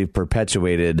lot of ways, we've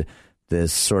perpetuated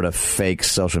this sort of fake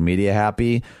social media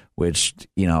happy, which,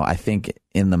 I think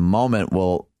in the moment,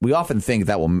 we often think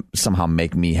that will somehow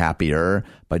make me happier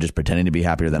by just pretending to be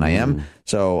happier than I am.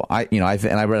 So I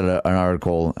read an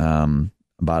article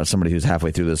about somebody who's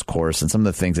halfway through this course, and some of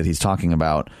the things that he's talking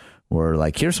about were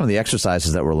like, here's some of the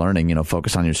exercises that we're learning,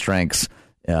 focus on your strengths,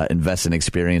 invest in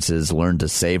experiences, learn to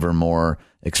savor more,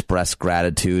 express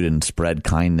gratitude, and spread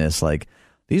kindness. Like,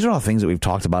 these are all things that we've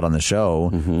talked about on the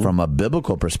show from a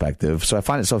biblical perspective. So I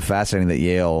find it so fascinating that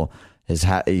Yale is,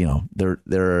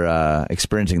 they're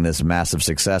experiencing this massive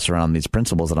success around these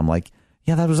principles that I'm like,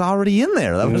 yeah, that was already in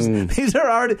there. These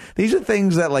are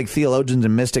things that, like, theologians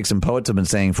and mystics and poets have been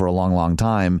saying for a long, long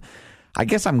time. I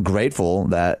guess I'm grateful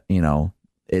that,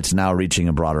 it's now reaching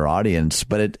a broader audience,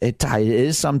 but it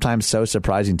is sometimes so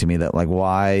surprising to me that, like,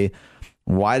 why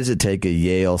does it take a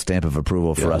Yale stamp of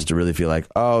approval for us to really feel like,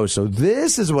 oh, so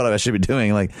this is what I should be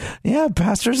doing? Like, yeah,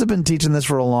 pastors have been teaching this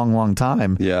for a long, long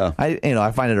time. Yeah.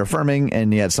 I find it affirming,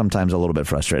 and yet sometimes a little bit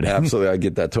frustrating. Absolutely. I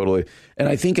get that totally. And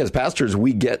I think as pastors,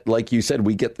 we get, like you said,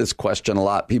 we get this question a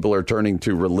lot. People are turning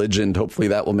to religion. Hopefully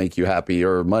that will make you happy,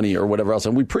 or money, or whatever else.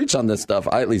 And we preach on this stuff.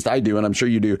 At least I do, and I'm sure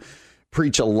you do.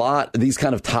 Preach a lot. These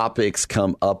kind of topics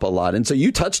come up a lot. And so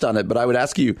you touched on it, but I would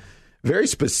ask you very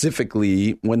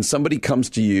specifically, when somebody comes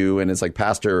to you and is like,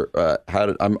 Pastor,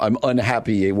 I'm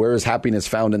unhappy. Where is happiness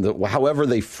found in however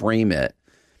they frame it?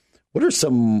 What are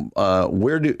some,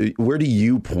 where do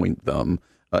you point them?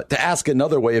 To ask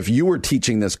another way, if you were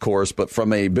teaching this course, but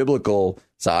from a biblical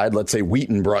side, let's say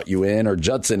Wheaton brought you in, or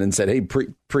Judson, and said, hey,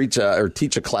 preach or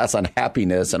teach a class on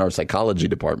happiness in our psychology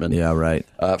department. Yeah, right.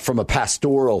 From a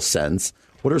pastoral sense,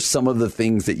 what are some of the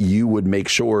things that you would make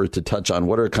sure to touch on?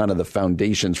 What are kind of the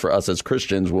foundations for us as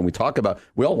Christians when we talk about,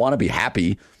 we all want to be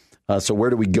happy. So where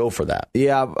do we go for that?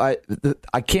 Yeah,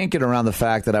 I can't get around the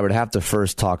fact that I would have to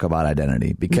first talk about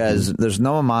identity, because there's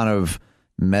no amount of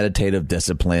meditative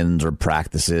disciplines or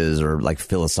practices or like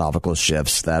philosophical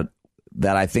shifts that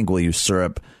I think will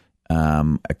usurp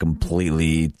a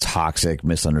completely toxic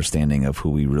misunderstanding of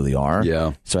who we really are.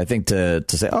 Yeah. So I think to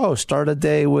say, start a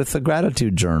day with a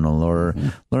gratitude journal, or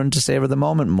learn to savor the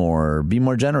moment more, or be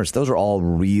more generous. Those are all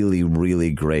really,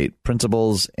 really great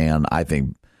principles, and I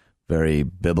think very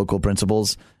biblical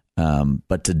principles.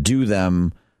 But to do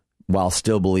them while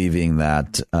still believing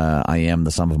that I am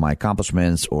the sum of my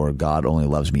accomplishments, or God only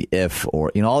loves me if,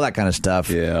 or all that kind of stuff,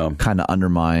 kind of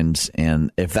undermines.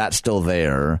 And if that's still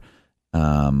there,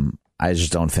 I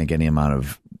just don't think any amount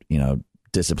of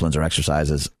disciplines or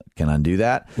exercises can undo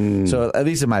that. So at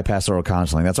least in my pastoral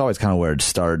counseling, that's always kind of where it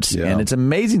starts. Yeah. And it's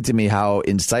amazing to me how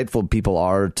insightful people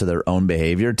are to their own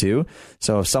behavior too.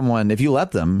 So if you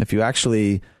let them, if you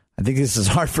actually, I think this is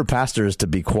hard for pastors to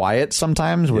be quiet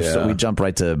sometimes. So we jump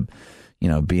right to,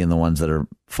 being the ones that are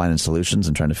finding solutions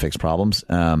and trying to fix problems.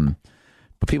 But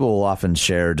people will often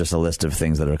share just a list of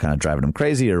things that are kind of driving them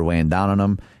crazy or weighing down on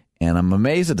them. And I'm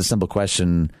amazed at the simple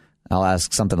question. I'll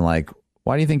ask something like,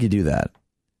 why do you think you do that?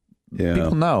 Yeah.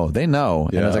 People know. They know.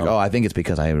 And it's like, I think it's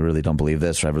because I really don't believe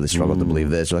this, or I really struggle to believe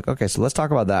this. You're like, okay, so let's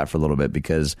talk about that for a little bit,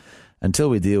 because until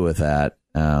we deal with that,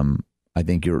 I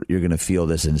think you're going to feel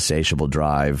this insatiable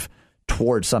drive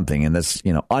towards something. And this,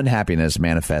 unhappiness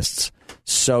manifests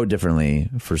so differently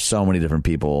for so many different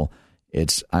people.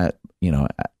 I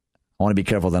want to be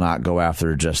careful to not go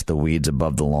after just the weeds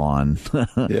above the lawn, but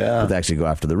to actually go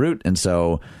after the root. And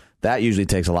so that usually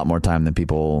takes a lot more time than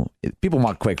people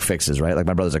want quick fixes, right? Like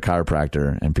my brother's a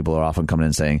chiropractor, and people are often coming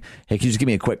in saying, hey, can you just give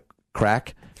me a quick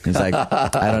crack? And he's like,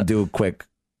 I don't do quick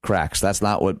cracks. That's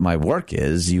not what my work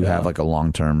is. You have like a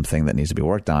long-term thing that needs to be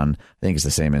worked on. I think it's the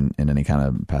same in any kind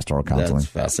of pastoral counseling. That's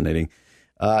fascinating.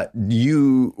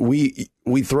 We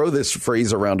throw this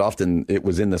phrase around often. It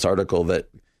was in this article that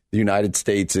the United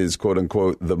States is, quote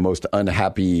unquote, the most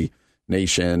unhappy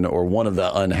nation, or one of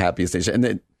the unhappiest nations. And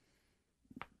then,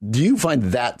 do you find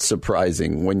that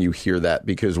surprising when you hear that?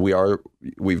 Because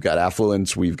we've got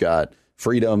affluence, we've got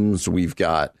freedoms, we've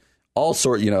got all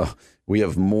sorts, we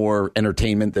have more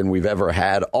entertainment than we've ever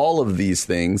had, all of these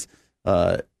things.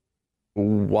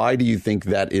 Why do you think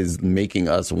that is making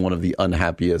us one of the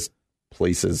unhappiest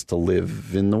places to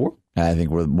live in the world? I think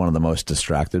we're one of the most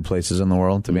distracted places in the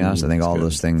world, to be honest. I think all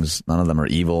those things, none of them are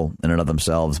evil in and of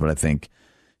themselves, but I think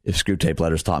if Screwtape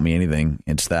Letters taught me anything,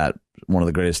 it's that one of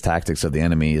the greatest tactics of the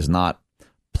enemy is not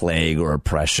plague or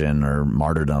oppression or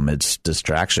martyrdom. It's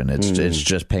distraction. It's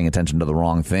just paying attention to the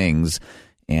wrong things.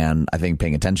 And I think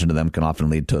paying attention to them can often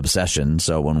lead to obsession.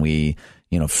 So when we,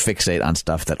 fixate on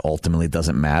stuff that ultimately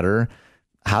doesn't matter,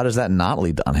 how does that not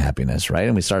lead to unhappiness, right?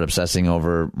 And we start obsessing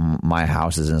over my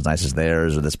house isn't as nice as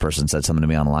theirs, or this person said something to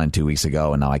me online 2 weeks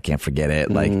ago and now I can't forget it.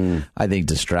 Like, I think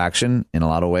distraction in a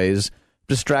lot of ways,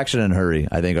 distraction and hurry,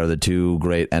 I think, are the two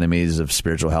great enemies of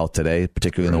spiritual health today,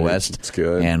 particularly in the West. That's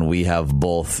good. And we have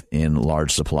both in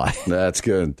large supply. That's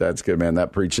good. That's good, man.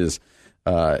 That preaches.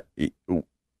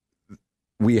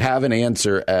 We have an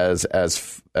answer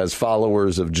as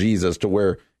followers of Jesus to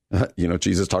where,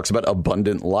 Jesus talks about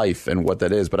abundant life and what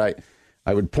that is. But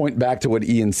I would point back to what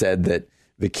Ian said, that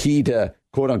the key to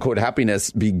quote unquote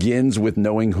happiness begins with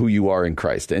knowing who you are in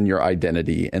Christ and your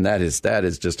identity. And that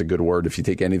is just a good word. If you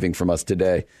take anything from us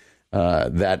today,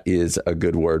 that is a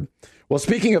good word. Well,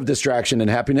 speaking of distraction and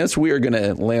happiness, we are going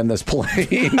to land this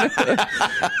plane.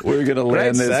 We're going to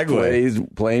land this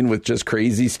plane with just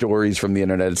crazy stories from the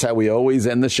internet. It's how we always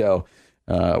end the show.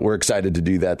 We're excited to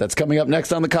do that. That's coming up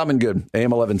next on The Common Good,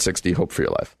 AM 1160, Hope for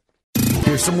Your Life.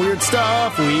 Here's some weird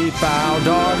stuff we found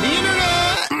on the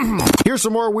internet. Here's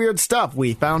some more weird stuff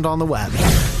we found on the web.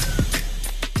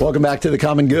 Welcome back to The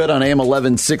Common Good on AM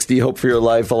 1160, Hope for Your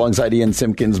Life, alongside Ian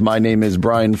Simpkins. My name is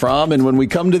Brian Fromm, and when we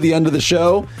come to the end of the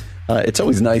show, it's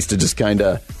always nice to just kind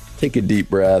of take a deep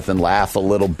breath and laugh a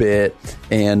little bit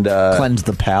and cleanse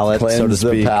the palate, so to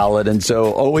speak. And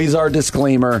so always our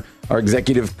disclaimer, our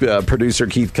executive producer,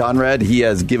 Keith Conrad, he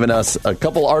has given us a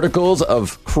couple articles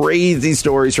of crazy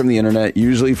stories from the internet,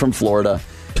 usually from Florida,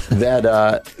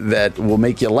 that will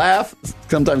make you laugh,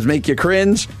 sometimes make you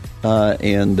cringe,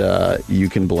 and you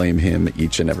can blame him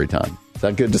each and every time. Is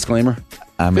that a good disclaimer?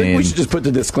 I mean, we should just put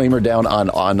the disclaimer down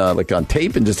on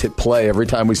tape and just hit play every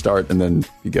time we start, and then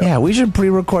you go. Yeah, we should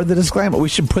pre-record the disclaimer. We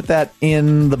should put that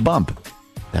in the bump.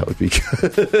 That would be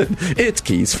good. It's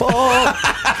Keith's fault. All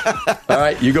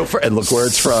right, you go first. And look where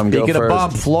it's from. Speaking of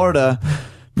bump, Florida.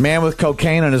 Man with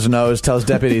cocaine on his nose tells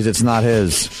deputies it's not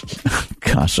his.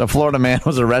 Gosh, a Florida man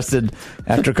was arrested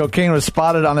after cocaine was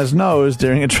spotted on his nose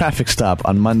during a traffic stop.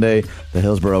 On Monday, the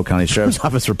Hillsborough County Sheriff's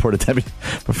Office reported deputy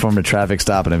performed a traffic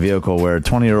stop in a vehicle where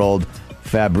 20-year-old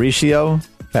Fabricio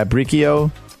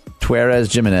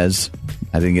Tuerez Jimenez,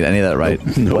 I didn't get any of that right,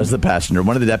 was the passenger.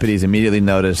 One of the deputies immediately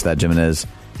noticed that Jimenez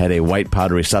had a white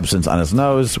powdery substance on his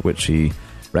nose, which he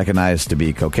recognized to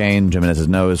be cocaine. Jimenez's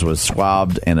nose was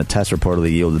swabbed, and a test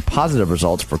reportedly yielded positive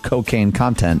results for cocaine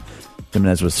content.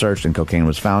 Jimenez was searched, and cocaine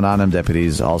was found on him.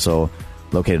 Deputies also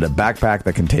located a backpack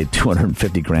that contained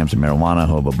 250 grams of marijuana.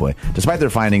 Oh, boy. Despite their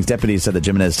findings, deputies said that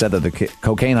Jimenez said that the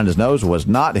cocaine on his nose was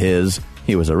not his.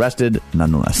 He was arrested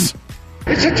nonetheless.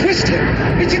 It's a twister!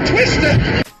 It's a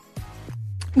twister!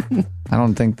 I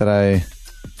don't think that I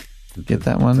get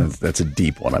that one. That's a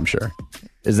deep one, I'm sure.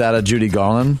 Is that a Judy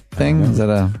Garland thing? Is that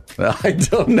a... I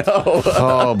don't know.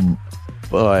 Oh,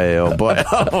 boy. Oh, boy.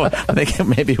 Oh, I think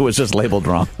maybe it was just labeled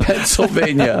wrong.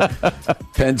 Pennsylvania. I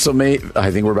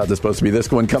think we're about to supposed to be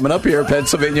this one coming up here.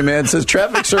 Pennsylvania man says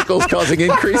traffic circles causing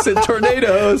increase in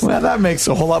tornadoes. Well, that makes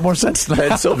a whole lot more sense now.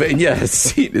 Pennsylvania has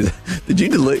seen... Did you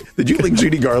link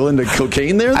Judy Garland to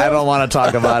cocaine there, though? I don't want to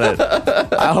talk about it.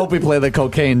 I hope we play the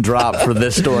cocaine drop for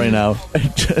this story now.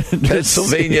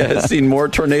 Pennsylvania has seen more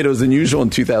tornadoes than usual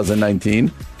in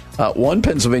 2019. One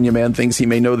Pennsylvania man thinks he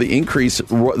may know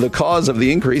the cause of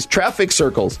the increase: traffic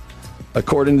circles.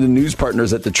 According to the news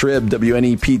partners at the Trib,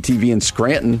 WNEP-TV in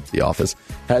Scranton, the office,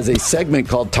 has a segment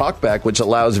called Talkback, which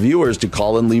allows viewers to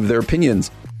call and leave their opinions.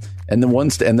 And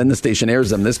then the station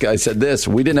airs them. This guy said this: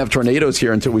 "We didn't have tornadoes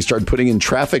here until we started putting in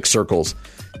traffic circles.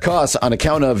 Cause on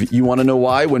account of, you want to know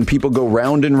why? When people go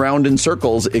round and round in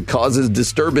circles, it causes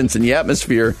disturbance in the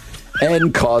atmosphere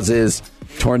and causes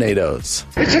tornadoes."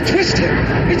 It's a twister!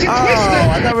 It's a twister!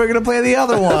 I thought we were going to play the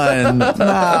other one. Now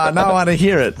I want to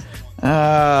hear it.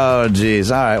 Oh, geez.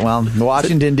 All right, well,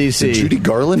 Washington, D.C. Judy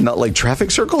Garland not like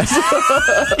traffic circles?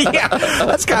 Yeah,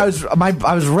 that's guy.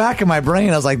 I was racking my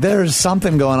brain. I was like, there's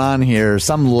something going on here,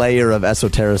 some layer of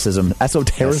esotericism.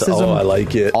 Esotericism? Oh, I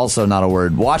like it. Also not a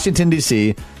word. Washington,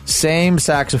 D.C., same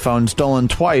saxophone stolen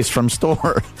twice from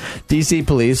store. D.C.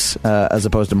 police, as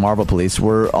opposed to Marvel police,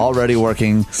 were already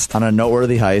working on a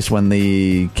noteworthy heist when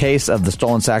the case of the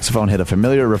stolen saxophone hit a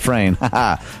familiar refrain.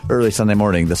 Early Sunday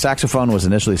morning. The saxophone was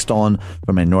initially stolen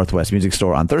from a Northwest music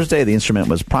store on Thursday. The instrument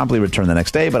was promptly returned the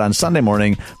next day, but on Sunday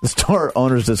morning, the store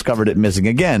owners discovered it missing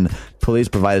again. Police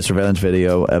provided surveillance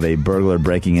video of a burglar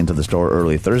breaking into the store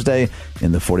early Thursday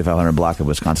in the 4500 block of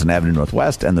Wisconsin Avenue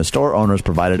Northwest, and the store owners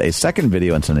provided a second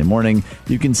video on Sunday morning.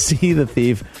 You can see the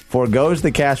thief forgoes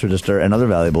the cash register and other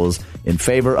valuables in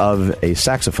favor of a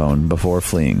saxophone before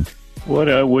fleeing. What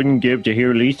I wouldn't give to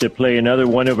hear Lisa play another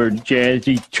one of her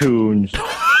jazzy tunes.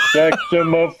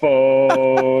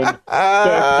 Saxophone,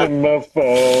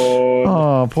 saxophone.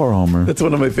 Oh, poor Homer. That's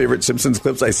one of my favorite Simpsons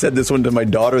clips. I said this one to my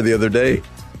daughter the other day.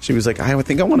 She was like, I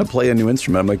think I want to play a new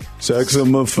instrument. I'm like,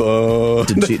 saxophone.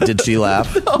 Did she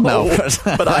laugh? No,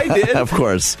 but I did. Of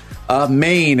course.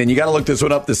 Maine, and you got to look this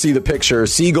one up to see the picture.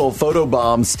 Seagull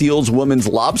photobomb steals woman's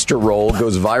lobster roll,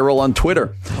 goes viral on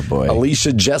Twitter. Oh, boy.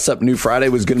 Alicia Jessup knew Friday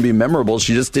was going to be memorable.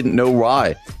 She just didn't know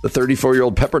why. The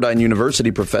 34-year-old Pepperdine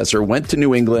University professor went to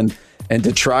New England and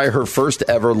to try her first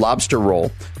ever lobster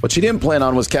roll. What she didn't plan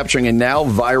on was capturing a now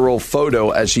viral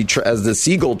photo as the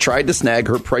seagull tried to snag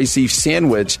her pricey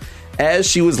sandwich as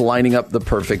she was lining up the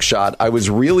perfect shot. I was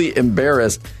really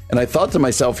embarrassed, and I thought to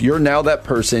myself, you're now that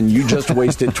person. You just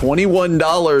wasted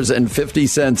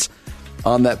 $21.50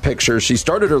 on that picture. She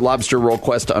started her lobster roll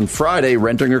quest on Friday,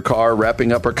 renting her car,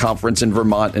 wrapping up her conference in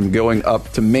Vermont, and going up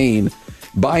to Maine,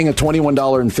 buying a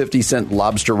 $21.50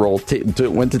 lobster roll,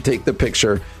 went to take the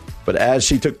picture. But as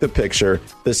she took the picture,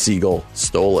 the seagull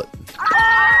stole it.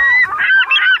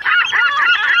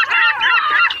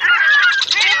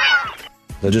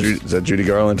 Is that Judy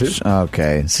Garland, too?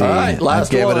 Okay. See, all right,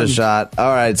 last I gave one. it a shot.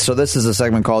 All right, so this is a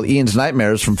segment called Ian's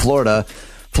Nightmares from Florida.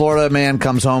 Florida man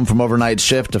comes home from overnight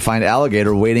shift to find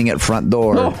alligator waiting at front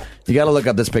door. Oh. You got to look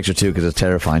up this picture, too, because it's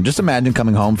terrifying. Just imagine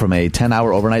coming home from a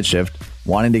 10-hour overnight shift,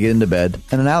 wanting to get into bed,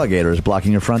 and an alligator is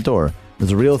blocking your front door. It's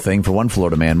a real thing for one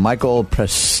Florida man. Michael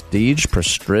Prestridge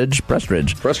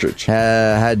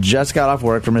had just got off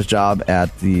work from his job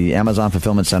at the Amazon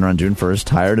Fulfillment Center on June 1st,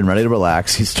 tired and ready to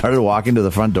relax. He started walking to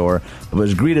the front door, but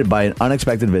was greeted by an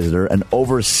unexpected visitor, an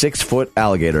over 6-foot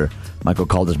alligator. Michael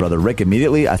called his brother Rick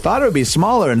immediately. I thought it would be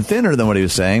smaller and thinner than what he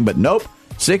was saying, but nope,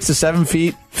 6 to 7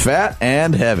 feet, fat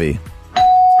and heavy.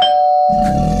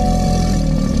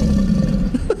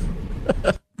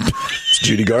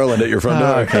 Judy Garland at your front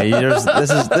door. Okay,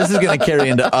 this is going to carry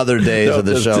into other days of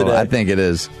the show. Today. I think it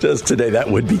is. Just today,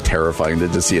 that would be terrifying to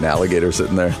just see an alligator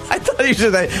sitting there. I thought you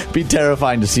should be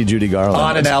terrifying to see Judy Garland.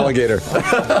 On an alligator.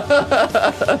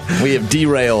 We have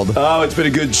derailed. Oh, it's been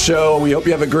a good show. We hope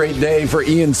you have a great day. For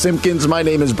Ian Simpkins, my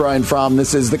name is Brian Fromm.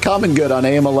 This is The Common Good on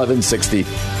AM 1160.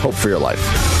 Hope for your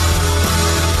life.